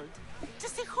bald.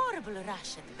 Just a horrible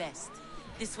rash at best.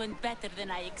 This went better than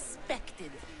I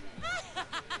expected.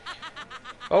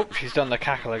 Oh, she's done the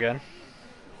cackle again.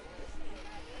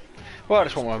 Well, I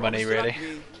just want my money, Promise to really. like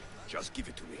me? Just give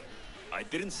it to me. I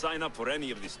didn't sign up for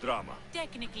any of this drama.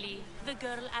 Technically, the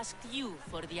girl asked you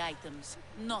for the items,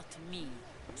 not me.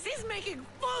 She's making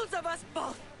fools of us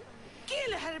both.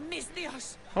 Kill her,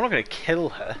 Mistios. I'm not going to kill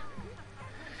her.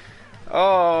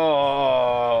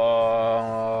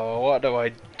 Oh, what do I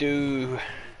do?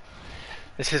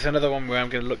 This is another one where I'm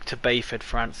going to look to Bayford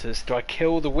for answers. Do I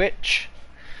kill the witch?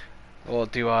 Or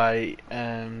do I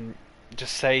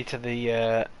just say to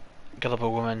the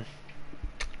gullible woman,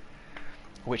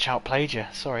 witch outplayed you,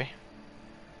 sorry.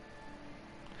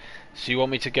 So you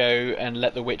want me to go and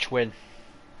let the witch win?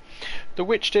 The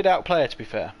witch did outplay her, to be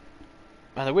fair.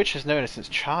 And the witch has known her since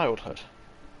childhood.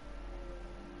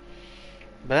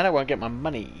 But then I won't get my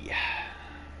money.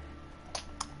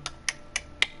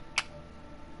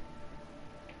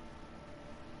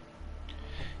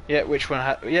 Yeah, which one?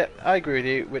 Yeah, I agree with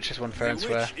you. Which is one fair and The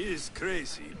square. witch is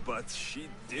crazy, but she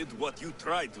did what you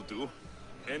tried to do.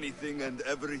 Anything and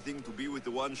everything to be with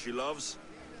the one she loves.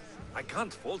 I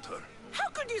can't fault her. How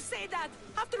could you say that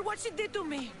after what she did to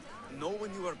me? Know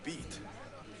when you are beat.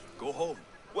 Go home.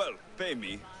 Well, pay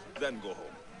me, then go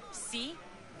home. See?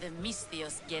 The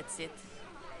Mistios gets it.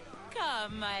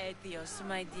 Come, Aetios,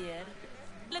 my dear.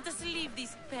 Let us leave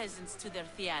these peasants to their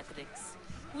theatrics.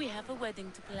 We have a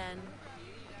wedding to plan.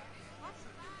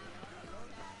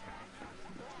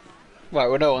 Right,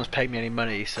 well, no one's paid me any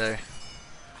money, so.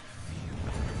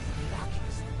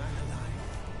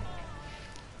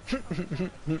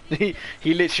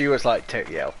 he literally was like, "Take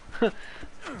yell."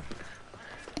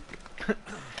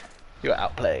 You're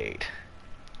outplayed.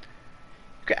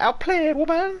 You got outplayed,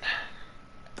 woman.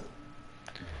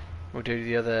 We'll do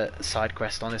the other side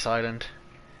quest on this island.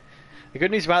 The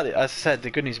good news about it, as I said, the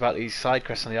good news about these side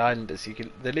quests on the island is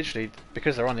they're literally,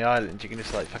 because they're on the island, you can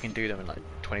just like fucking do them in like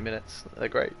 20 minutes. They're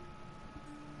great.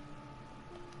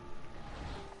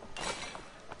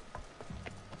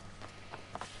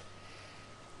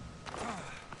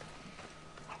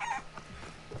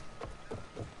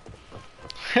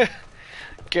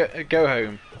 Go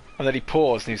home. And then he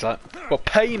paused and he's like, well,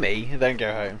 pay me, then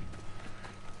go home.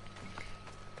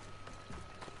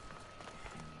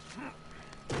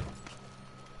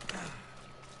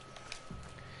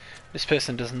 This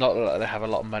person does not look like they have a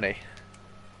lot of money.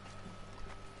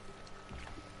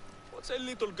 What's a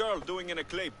little girl doing in a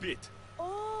clay pit?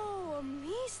 Oh,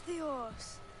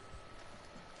 Misthios.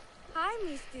 Hi,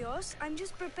 Misthios. I'm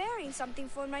just preparing something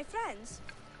for my friends.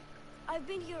 I've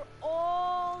been here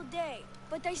all day,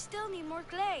 but I still need more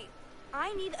clay.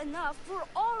 I need enough for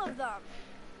all of them.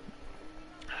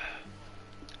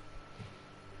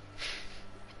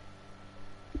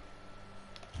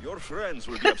 Your friends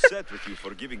will be upset with you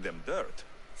for giving them dirt.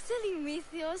 Silly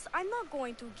Misthios, I'm not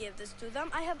going to give this to them.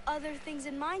 I have other things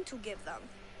in mind to give them.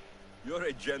 You're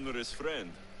a generous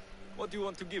friend. What do you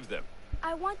want to give them?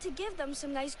 I want to give them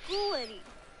some nice jewelry.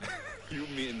 You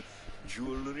mean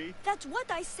jewelry? That's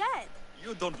what I said.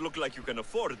 You don't look like you can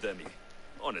afford any.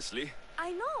 Honestly.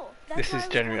 I know. This is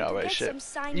generally our ship.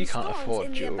 You can't afford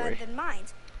in jewelry. The abandoned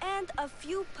mines, and a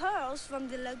few pearls from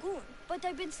the lagoon. But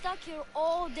I've been stuck here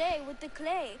all day with the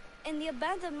clay, and the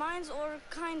abandoned mines are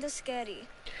kinda scary.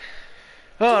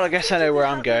 Well, I guess I know where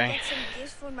I'm going. Get some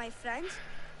gifts for my friends.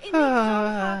 It makes them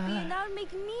happy, and that'll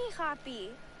make me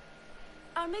happy.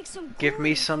 I'll make some. Give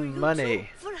me jewelry some for you money. too,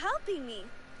 for helping me.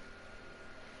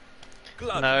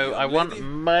 Gladly, No, young I want lady.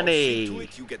 money. I'll see to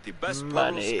it you get the best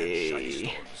Money. pearls and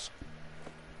shiny stones.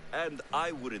 And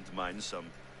I wouldn't mind some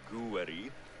gooery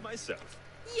myself.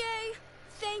 Yay!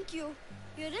 Thank you.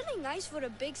 You're really nice for a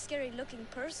big, scary-looking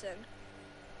person.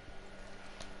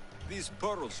 These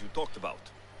pearls you talked about,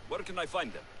 where can I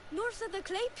find them? North of the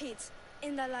clay pits,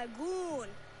 in the lagoon.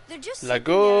 They're just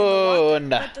Lagoon. sitting there in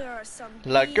the water, but there are some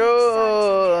big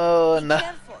Lagoon. sights in there. Be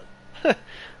careful.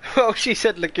 Well, she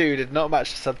said lagoon did not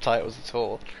match the subtitles at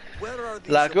all. Where are these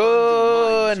Lagoon.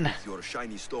 abandoned mines with your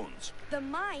shiny stones? The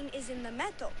mine is in the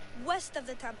meadow, west of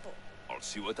the temple. I'll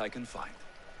see what I can find.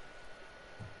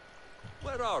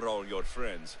 Where are all your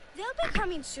friends? They'll be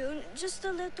coming soon, just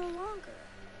a little longer.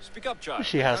 Speak up, child.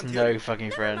 She has Can't no hear you. fucking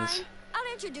Never friends. mind.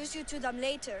 I'll introduce you to them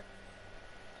later.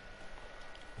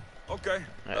 Okay,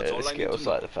 that's all This I need girl's to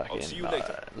know. like the I'll see you fucking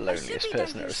later. I should be loneliest done person here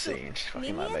I've ever soon. seen. She's Meet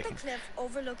fucking me like at the making cliff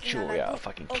overlooking the jewelry out lagoon. of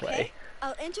fucking Okay? clay.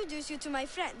 I'll introduce you to my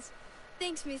friends.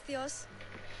 Thanks, Misthios.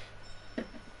 And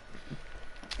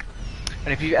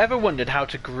if you've ever wondered how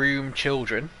to groom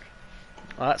children,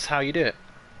 well, that's how you do it.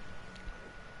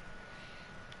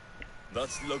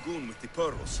 That's the lagoon with the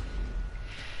pearls.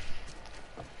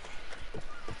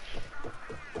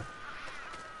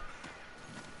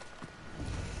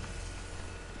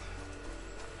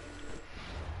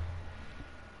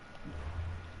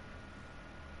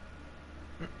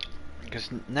 Because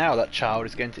now that child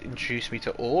is going to introduce me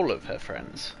to all of her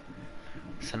friends.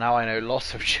 So now I know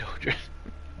lots of children.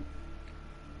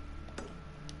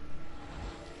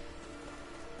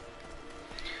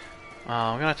 Oh,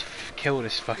 I'm gonna have to kill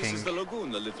this This fucking... is the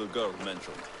lagoon the little girl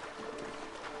mentioned.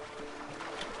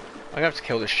 I'm gonna have to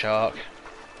kill this shark.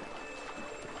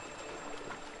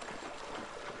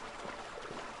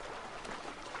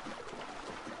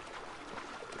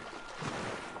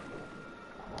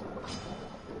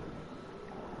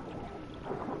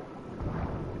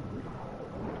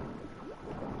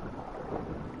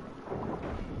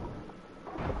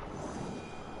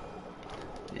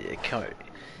 Yeah,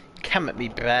 come at me,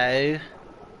 bro. Right,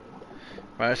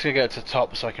 I'm just gonna go to the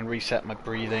top so I can reset my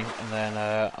breathing, and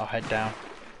then I'll head down.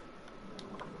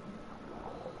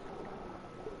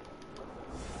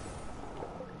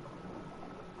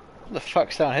 What the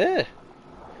fuck's down here?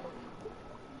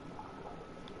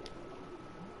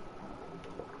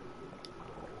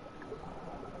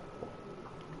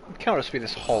 It can't just be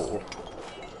this hole.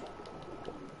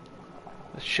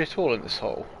 There's shit all in this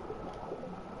hole.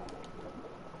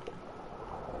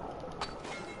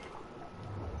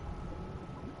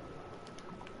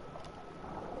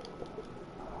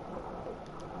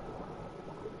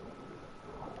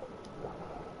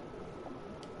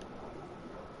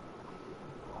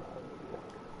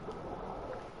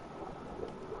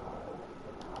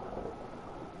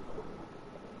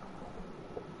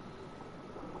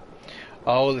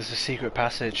 Oh, there's a secret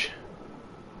passage.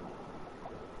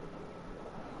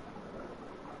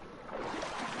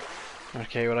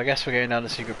 Okay, well I guess we're going down the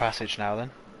secret passage now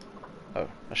then. Oh,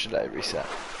 I should let it reset.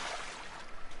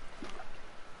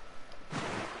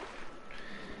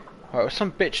 Right, well,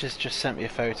 some bitch has just sent me a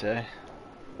photo.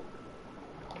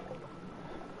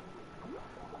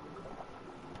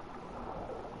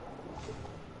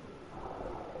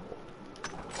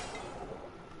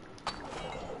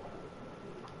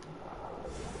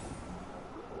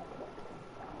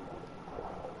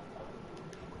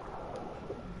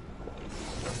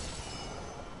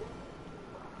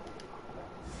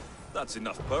 That's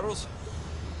enough pearls.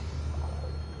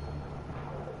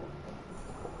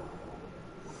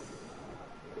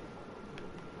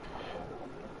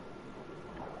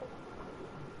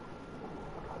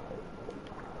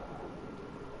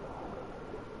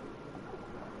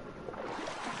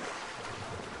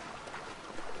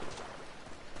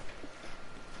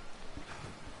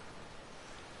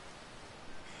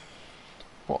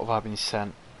 What have I been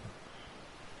sent?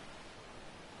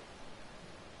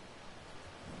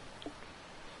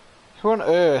 Who on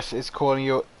earth is calling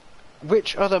you...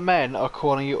 Which other men are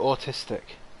calling you autistic?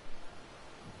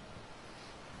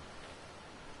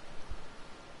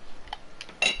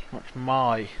 That's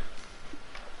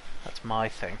my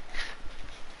thing.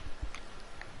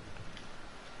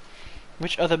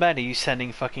 Which other men are you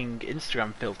sending fucking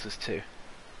Instagram filters to?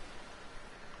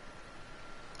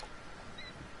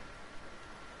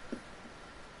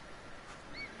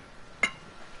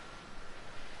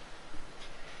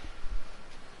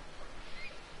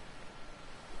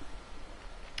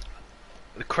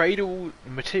 The cradle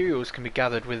materials can be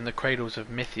gathered within the cradles of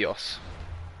Mythios.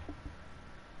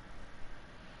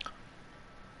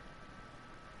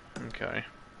 Okay.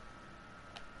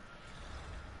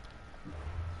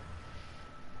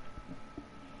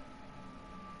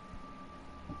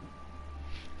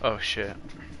 Oh shit.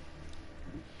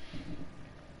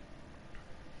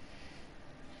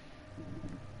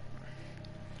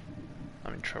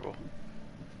 I'm in trouble.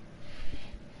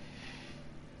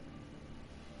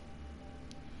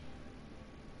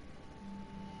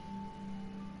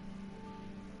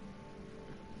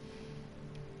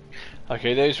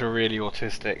 Okay, those were really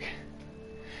autistic.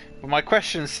 But my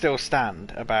questions still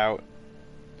stand about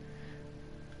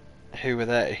who were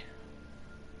they?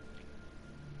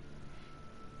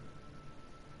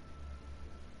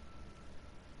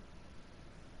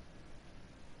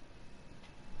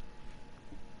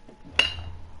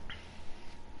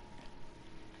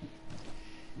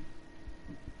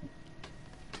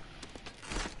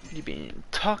 You been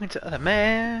talking to other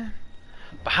men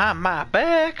behind my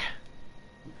back?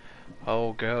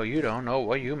 Oh girl, you don't know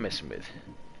what you messing with.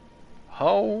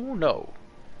 Oh no.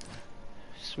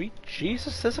 Sweet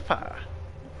Jesus, there's a fire.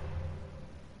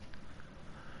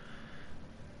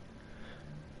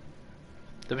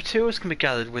 The materials can be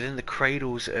gathered within the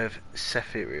cradles of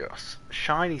Sephiros.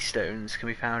 Shiny stones can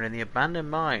be found in the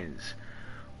abandoned mines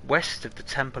west of the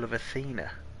Temple of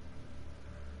Athena.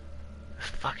 The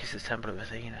fuck is the Temple of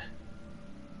Athena?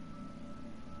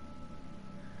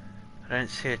 I don't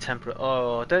see a temple.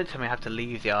 Oh, don't tell me I have to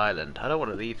leave the island. I don't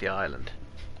want to leave the island.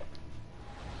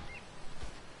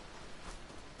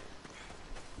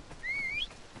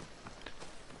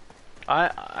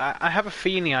 I have a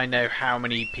feeling I know how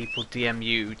many people DM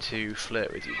you to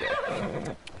flirt with you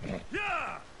there.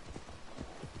 Yeah!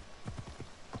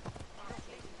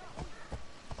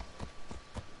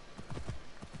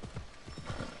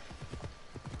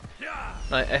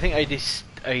 Like, I think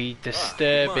a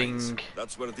disturbing. Mines.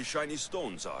 That's where the shiny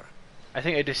stones are. I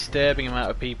think a disturbing amount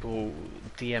of people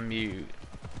DM you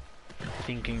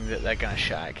thinking that they're gonna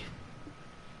shag.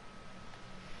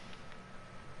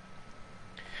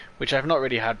 Which I've not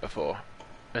really had before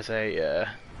as a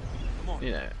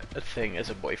you know, a thing as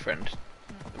a boyfriend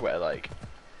where like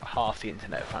half the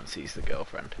internet fancies the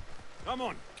girlfriend. Come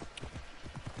on.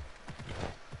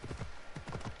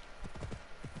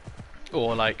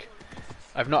 Or like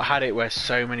I've not had it where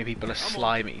so many people are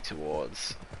slimy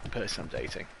towards the person I'm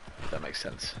dating, if that makes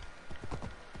sense.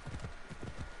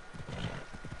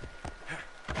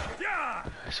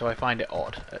 So I find it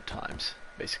odd at times,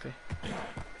 basically.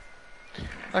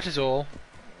 That is all.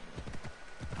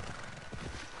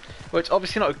 Well, it's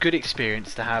obviously not a good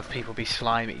experience to have people be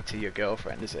slimy to your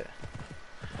girlfriend, is it?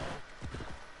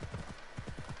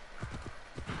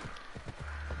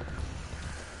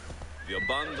 The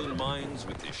abandoned mines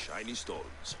with the shiny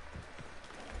stones.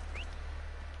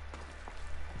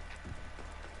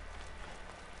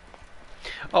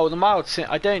 Oh, the mild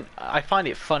I find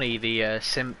it funny the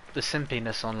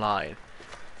simpiness online.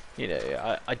 You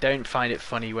know, I don't find it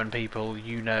funny when people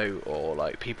or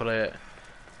like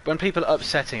when people are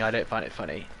upsetting. I don't find it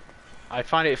funny. I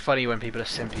find it funny when people are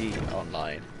simpy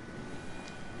online.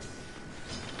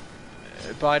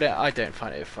 But I don't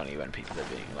find it funny when people are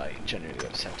being like genuinely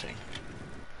upsetting.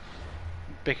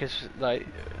 because like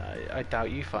I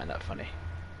doubt you find that funny.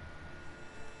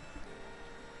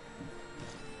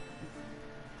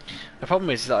 The problem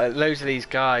is like loads of these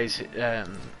guys,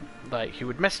 like who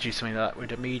would message you something like that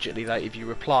would immediately, like if you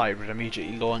replied, would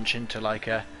immediately launch into like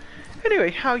a,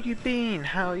 anyway, how you been?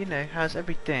 How, you know, how's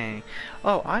everything?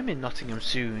 Oh, I'm in Nottingham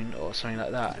soon, or something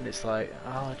like that. And it's like,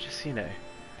 oh, just, you know,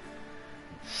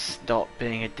 stop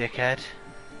being a dickhead.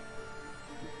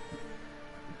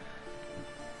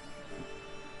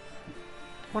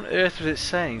 What on earth was it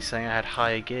saying I had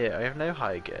higher gear? I have no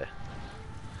higher gear.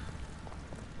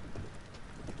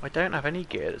 I don't have any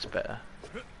gear that's better.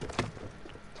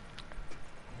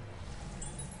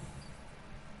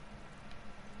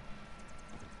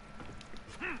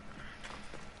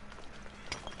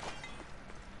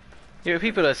 Yeah,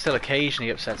 people are still occasionally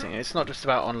upsetting. It's not just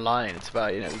about online, it's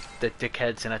about, you know, the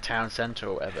dickheads in a town centre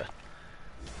or whatever.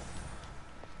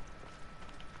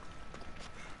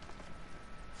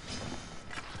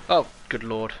 Oh, good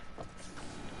lord.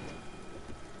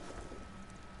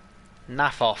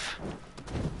 Naff off.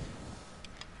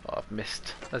 Oh, I've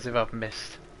missed. As if I've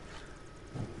missed.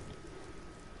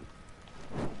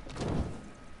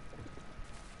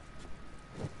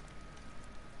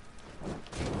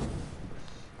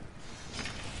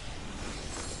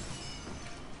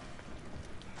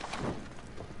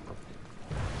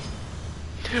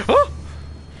 Oh!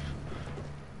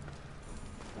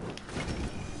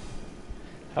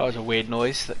 That was a weird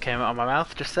noise that came out of my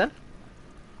mouth just then.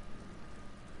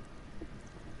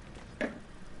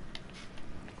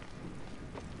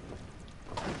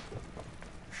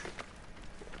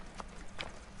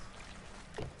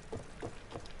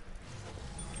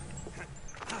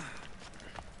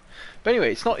 But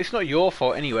anyway, it's not your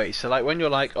fault anyway. So like when you're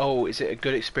like, oh, is it a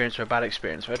good experience or a bad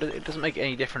experience? Well, it doesn't make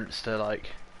any difference to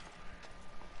like.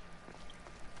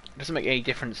 It doesn't make any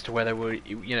difference to whether we,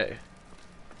 you know,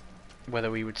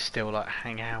 whether we would still like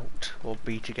hang out or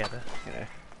be together, you know.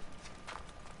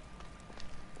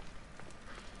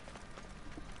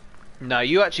 No,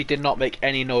 you actually did not make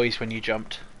any noise when you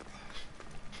jumped.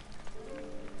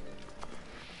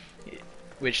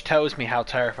 Which tells me how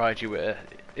terrified you were.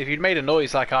 If you'd made a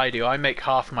noise like I do, I make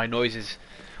half my noises.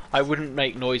 I wouldn't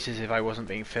make noises if I wasn't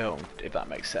being filmed, if that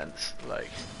makes sense. Like,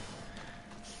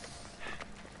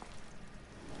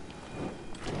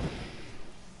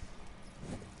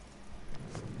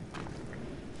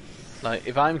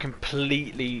 if I'm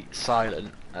completely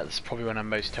silent, that's probably when I'm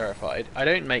most terrified. I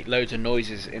don't make loads of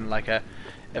noises in like a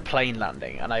plane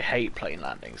landing, and I hate plane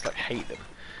landings, like hate them.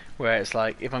 Whereas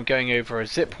like if I'm going over a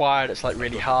zip wire that's like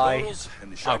really high,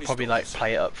 I'll probably like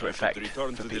play it up for effect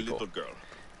for people.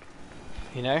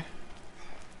 You know?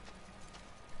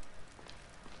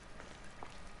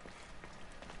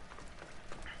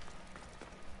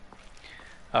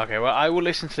 Okay, well I will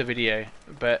listen to the video,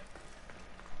 but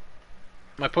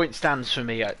my point stands for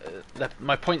me.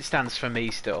 My point stands for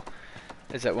me still,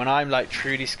 is that when I'm like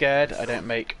truly scared, I don't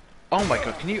make. Oh my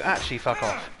god! Can you actually fuck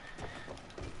off?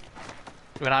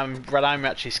 When I'm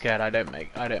actually scared, I don't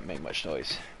make much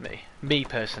noise. Me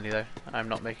personally though, I'm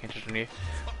not making it on you.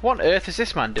 What on earth is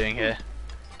this man doing here?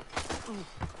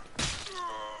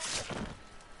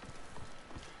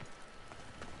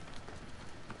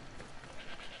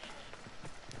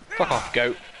 Fuck off,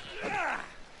 goat.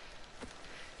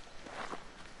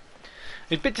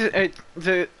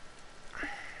 The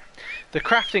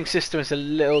crafting system is a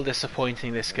little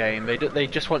disappointing this game. They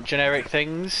just want generic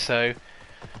things. So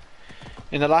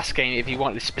in the last game, if you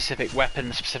wanted specific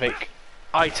weapons, specific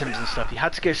items and stuff, you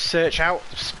had to go search out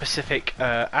specific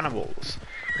animals.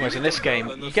 Whereas in this game,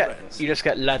 you just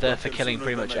get leather for killing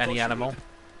pretty much any animal,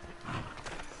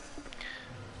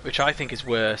 which I think is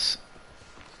worse.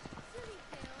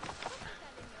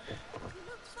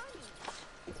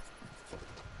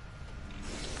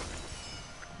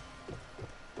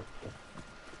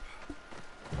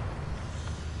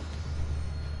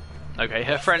 Okay,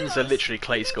 her friends are literally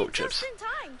clay sculptures.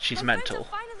 She's mental.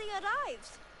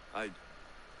 I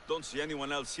don't see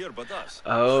anyone else here but us.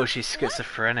 Oh, she's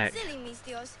schizophrenic. Silly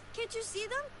Mistios. Can't you see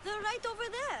them? They're right over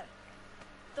there.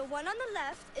 The one on the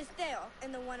left is Theo,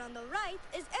 and the one on the right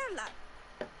is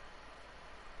Erla.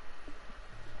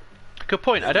 Good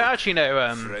point. I don't actually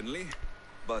know. Friendly,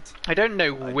 but I don't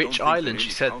know I which don't think island they she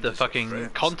really said count the as fucking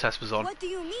friends. contest was on. What do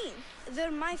you mean? They're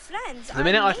my friends. The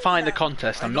minute I find the them.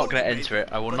 contest, I'm not going to enter it.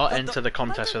 I will not enter the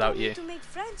contest Mother without told me you. to make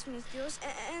friends, Mistios,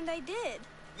 and I did.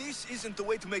 this isn't the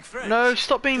way to make friends. No,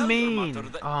 stop being Tell your mean. mother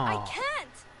that- I Oh. can't.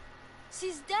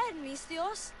 She's dead,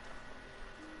 Mistios.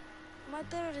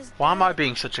 Mother is Why am I dead.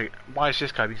 being such a? Why is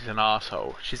this guy being such an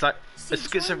asshole? She's like a She joined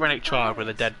schizophrenic the child with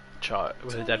a pirates. dead child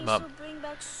with a Told dead me mum. she'll bring back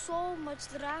like so much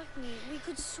drachmi. We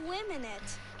could swim in it.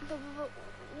 But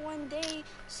one day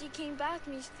she came back,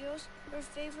 Mistios. Her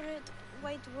favorite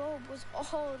white robe was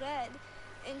all red.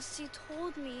 And she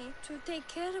told me to take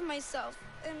care of myself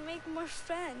and make more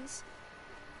friends.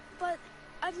 But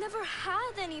I've never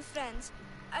had any friends.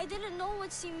 I didn't know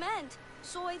what she meant.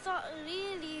 So I thought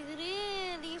really,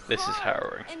 really hard. This is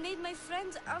harrowing. And made my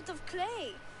friends out of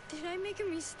clay. Did I make a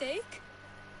mistake?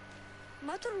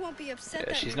 Mother won't be upset.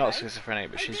 Yeah, she's not schizophrenic,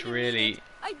 but she's really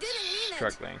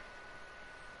struggling.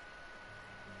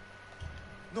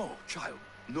 No, child,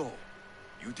 no.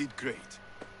 You did great.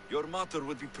 Your mother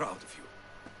would be proud of you.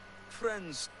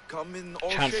 Friends come in all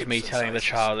Chance of me shapes and telling the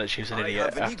sizes. child that she was an I idiot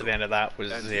have an after eagle, the end of that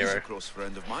was and he's zero. a close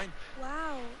friend of mine.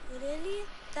 Wow, really?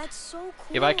 That's so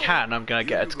cool. If I can, I'm gonna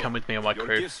get her Here to you come go. with me on my Your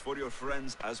crew. gifts for your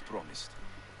friends as promised.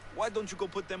 Why don't you go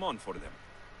put them on for them?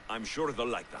 I'm sure they'll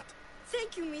like that.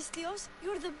 Thank you, Mistios.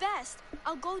 You're the best.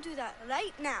 I'll go do that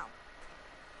right now.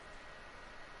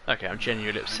 Okay, I'm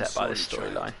genuinely I'm upset by this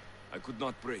sorry, child. storyline. I could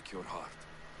not break your heart,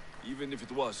 even if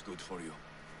it was good for you.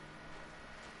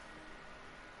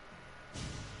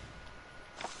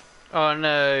 Oh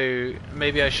no,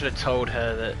 maybe I should have told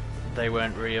her that they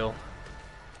weren't real.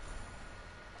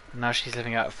 Now she's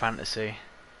living out a fantasy.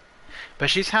 But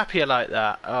she's happier like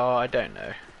that. Oh, I don't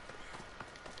know.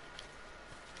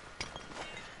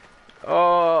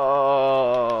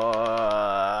 Oh,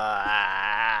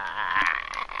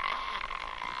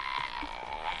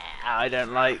 I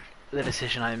don't like the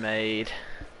decision I made.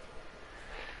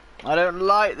 I don't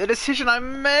like the decision I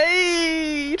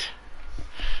made.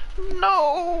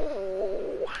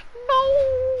 No, no,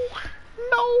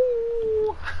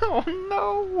 no, oh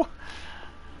no.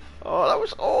 Oh, that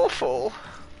was awful.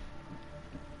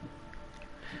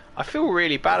 I feel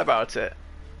really bad about it.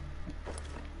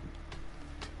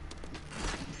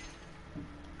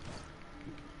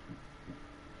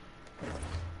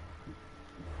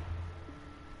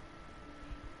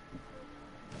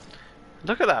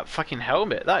 Look at that fucking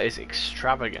helmet. That is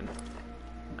extravagant.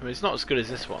 I mean, it's not as good as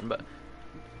this one, but...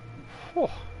 Whew.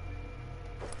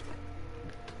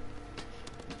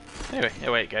 Anyway,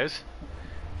 away it goes.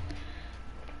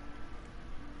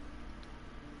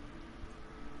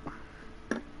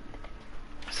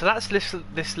 So that's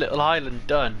this little island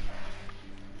done.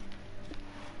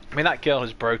 I mean, that girl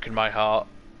has broken my heart.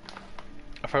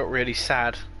 I felt really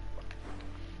sad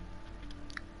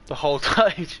the whole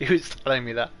time she was telling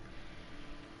me that.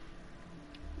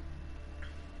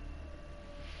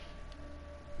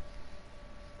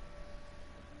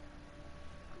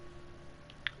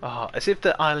 Oh, as if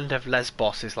the island of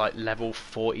Lesbos is like level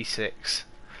 46.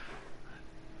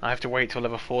 I have to wait till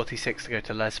level 46 to go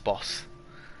to Lesbos.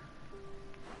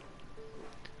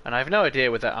 And I have no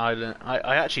idea with that island.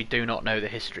 I actually do not know the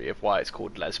history of why it's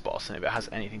called Lesbos and if it has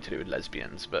anything to do with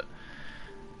lesbians, but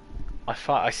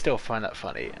I still find that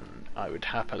funny and I would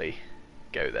happily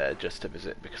go there just to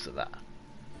visit because of that.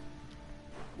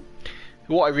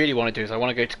 What I really want to do is I want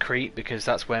to go to Crete because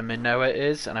that's where Minoa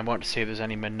is and I want to see if there's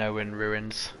any Minoan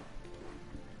ruins.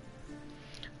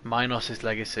 Minos'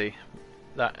 legacy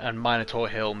that and Minotaur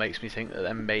Hill makes me think that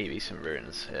there may be some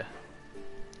ruins here.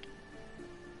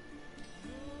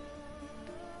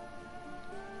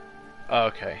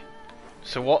 Okay,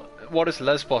 so what does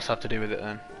Lesbos have to do with it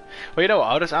then? Well, you know what?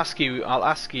 I'll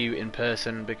ask you in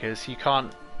person because you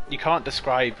can't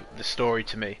describe the story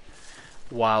to me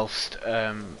whilst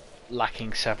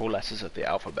lacking several letters of the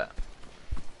alphabet.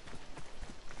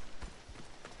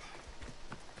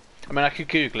 I mean, I could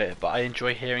Google it, but I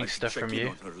enjoy hearing stuff from you.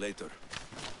 On her later.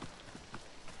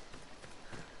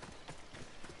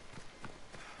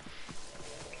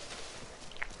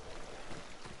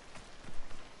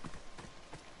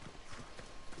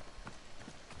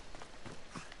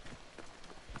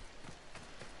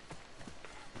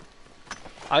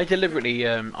 I deliberately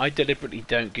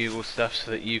don't Google stuff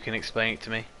so that you can explain it to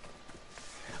me.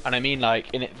 And I mean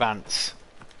like in advance.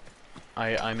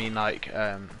 I mean like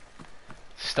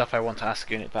stuff I want to ask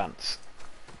you in advance.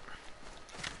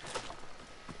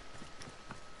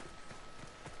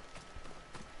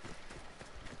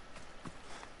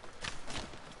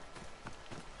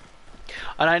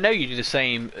 And I know you do the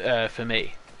same for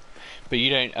me. But you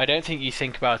don't. I don't think you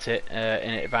think about it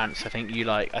in advance. I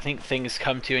think things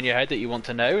come to you in your head that you want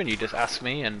to know, and you just ask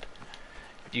me. And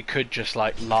you could just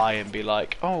like lie and be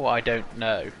like, "Oh, I don't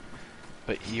know,"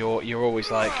 but you're always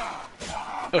like,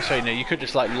 "Oh, sorry, no." You could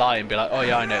just like lie and be like, "Oh,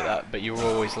 yeah, I know that," but you're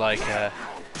always like,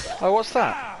 "Oh, what's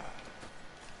that?"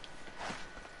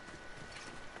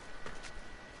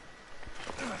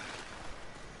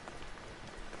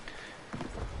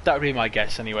 That would be my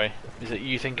guess, anyway. Is that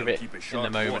you think of it in the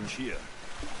moment.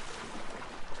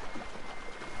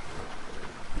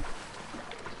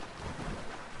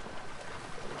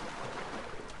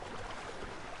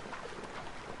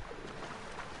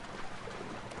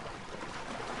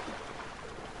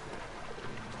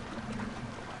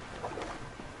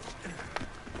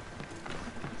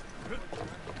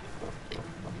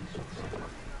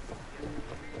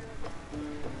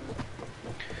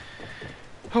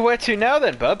 Well, where to now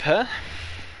then, bub, huh?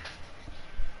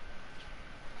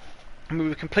 I mean,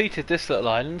 we've completed this little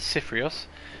island, Siphios.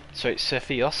 Sorry,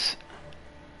 Siphios.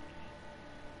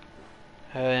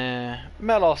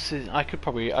 Melos is. I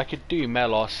could do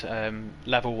Melos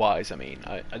level wise. I mean,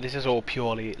 this is all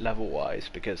purely level wise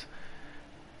because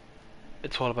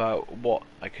it's all about what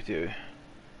I could do.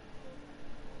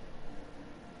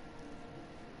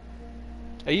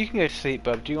 Oh, you can go to sleep,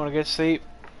 bub. Do you want to go to sleep?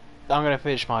 I'm gonna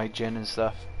finish my gin and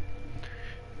stuff.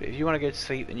 But if you want to go to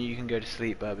sleep, then you can go to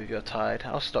sleep, bub. If you're tired,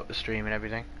 I'll stop the stream and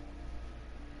everything.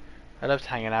 I loved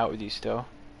hanging out with you still.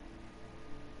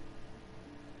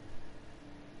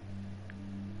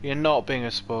 You're not being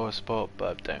a sport, bub.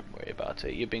 Don't worry about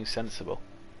it. You're being sensible.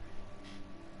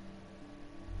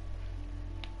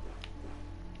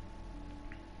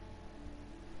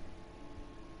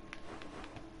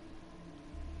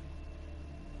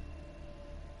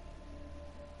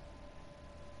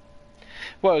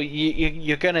 Well,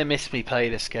 you're gonna miss me play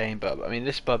this game, bub. I mean,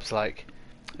 this bub's like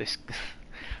this.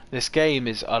 This game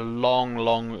is a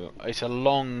it's a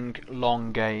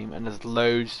long game, and there's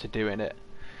loads to do in it.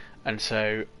 And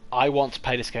so I want to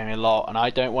play this game a lot, and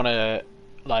I don't want to,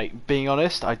 like, being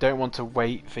honest, I don't want to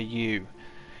wait for you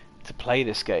to play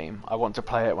this game. I want to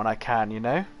play it when I can, you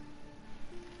know.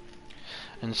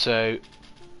 And so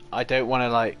I don't want to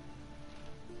like.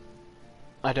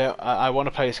 I want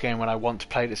to play this game when I want to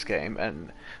play this game,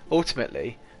 and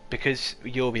ultimately, because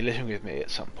you'll be living with me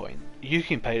at some point, you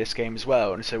can play this game as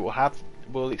well, and so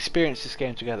we'll experience this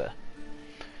game together.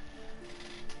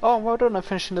 Oh, well done on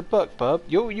finishing the book, bub.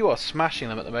 You are smashing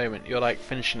them at the moment. You're like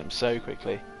finishing them so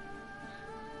quickly.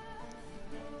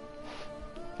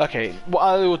 Okay, what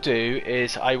I will do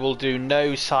is I will do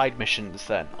no side missions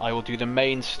then. I will do the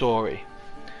main story.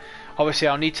 Obviously,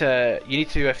 you need to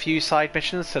do a few side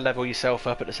missions to level yourself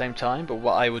up at the same time, but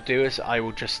what I will do is I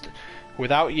will just,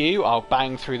 without you, I'll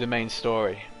bang through the main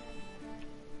story.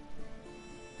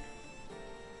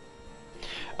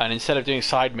 And instead of doing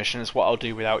side missions, what I'll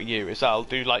do without you is I'll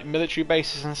do like military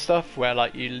bases and stuff where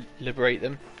like you liberate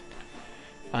them,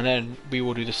 and then we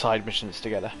will do the side missions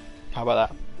together. How about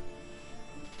that?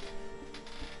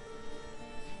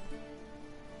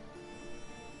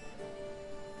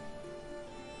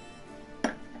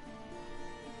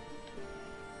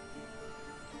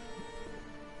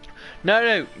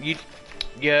 No,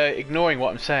 you're ignoring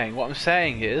what I'm saying. What I'm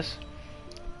saying is,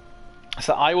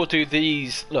 so I will do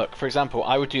these. Look, for example,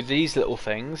 I would do these little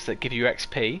things that give you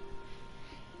XP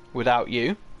without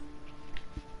you,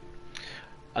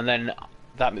 and then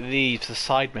that leaves the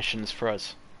side missions for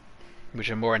us, which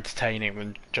are more entertaining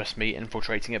than just me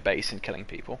infiltrating a base and killing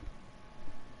people.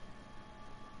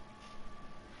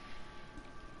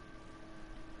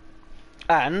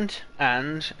 And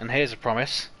here's a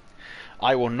promise.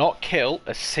 I will not kill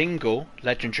a single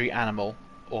legendary animal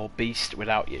or beast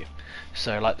without you.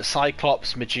 So like the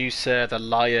Cyclops, Medusa, the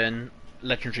Lion,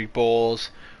 legendary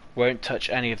boars, won't touch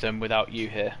any of them without you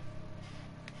here.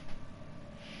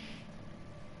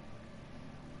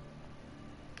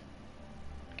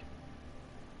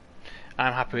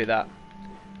 I'm happy with that.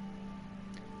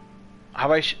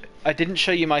 I didn't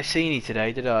show you my Mycenae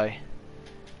today, did I?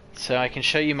 So I can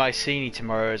show you my Mycenae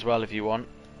tomorrow as well if you want.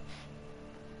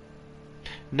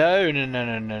 No,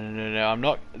 I'm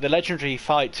not. The legendary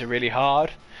fights are really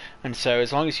hard, and so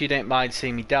as long as you don't mind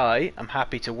seeing me die, I'm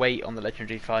happy to wait on the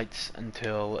legendary fights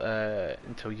until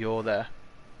you're there.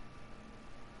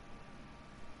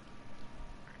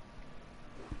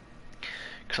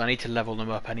 Because I need to level them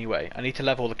up anyway. I need to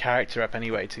level the character up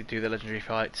anyway to do the legendary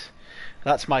fights.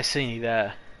 That's my Mycenae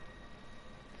there.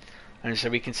 And so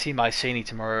we can see my Mycenae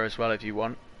tomorrow as well if you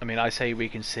want. I mean, I say we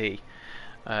can see.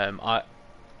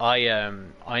 I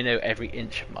know every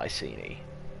inch of my Mycenae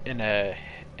in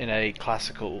a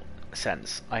classical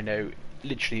sense. I know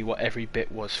literally what every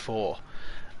bit was for,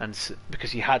 and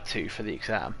because you had to for the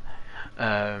exam.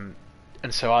 And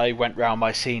so I went round my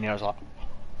Mycenae. I was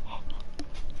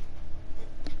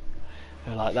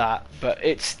like that. But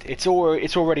it's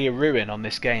already a ruin on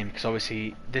this game, because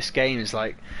obviously this game is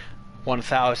like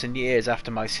 1,000 years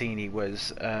after my Mycenae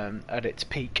was at its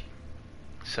peak.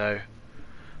 So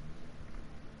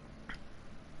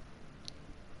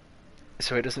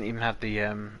it doesn't even have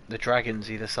the dragons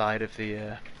either side of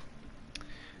the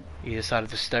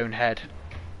stone head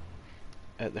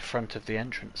at the front of the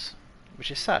entrance,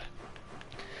 which is sad.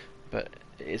 But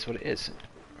it is what it is.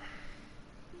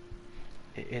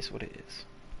 It is what it is.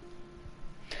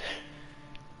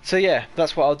 So yeah,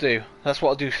 that's what I'll do. That's what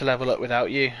I'll do to level up without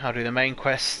you. I'll do the main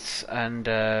quests and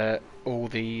all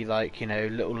the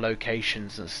little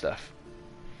locations and stuff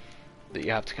that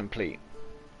you have to complete.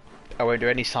 I won't do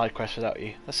any side quests without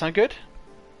you. That sound good?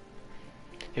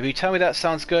 If you tell me that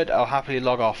sounds good, I'll happily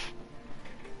log off.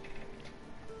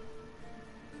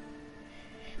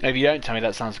 If you don't tell me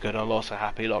that sounds good, I'll also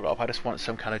happily log off. I just want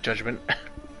some kind of judgment.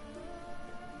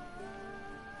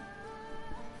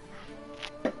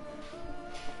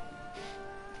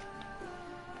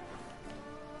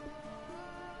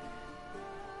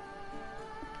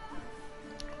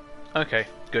 Okay,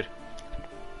 good.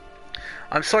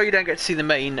 I'm sorry you don't get to see the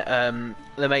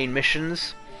main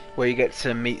missions where you get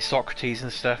to meet Socrates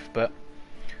and stuff, but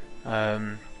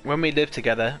when we live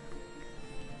together,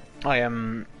 I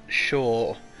am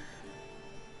sure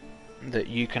that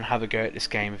you can have a go at this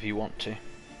game if you want to.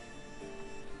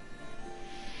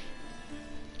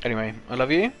 Anyway, I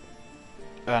love you,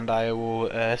 and I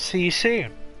will see you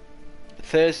soon.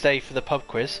 Thursday for the pub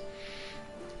quiz,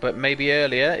 but maybe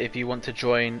earlier if you want to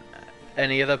join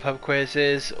any other pub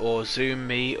quizzes or Zoom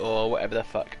me or whatever the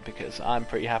fuck, because I'm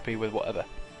pretty happy with whatever.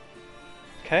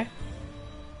 Okay?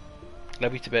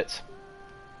 Love you to bits.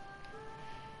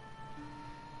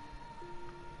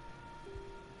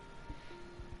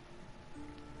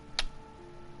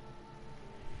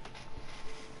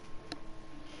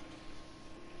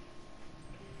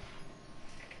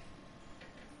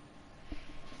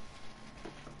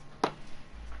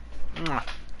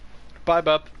 Bye,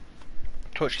 bub.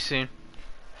 Talk to you soon.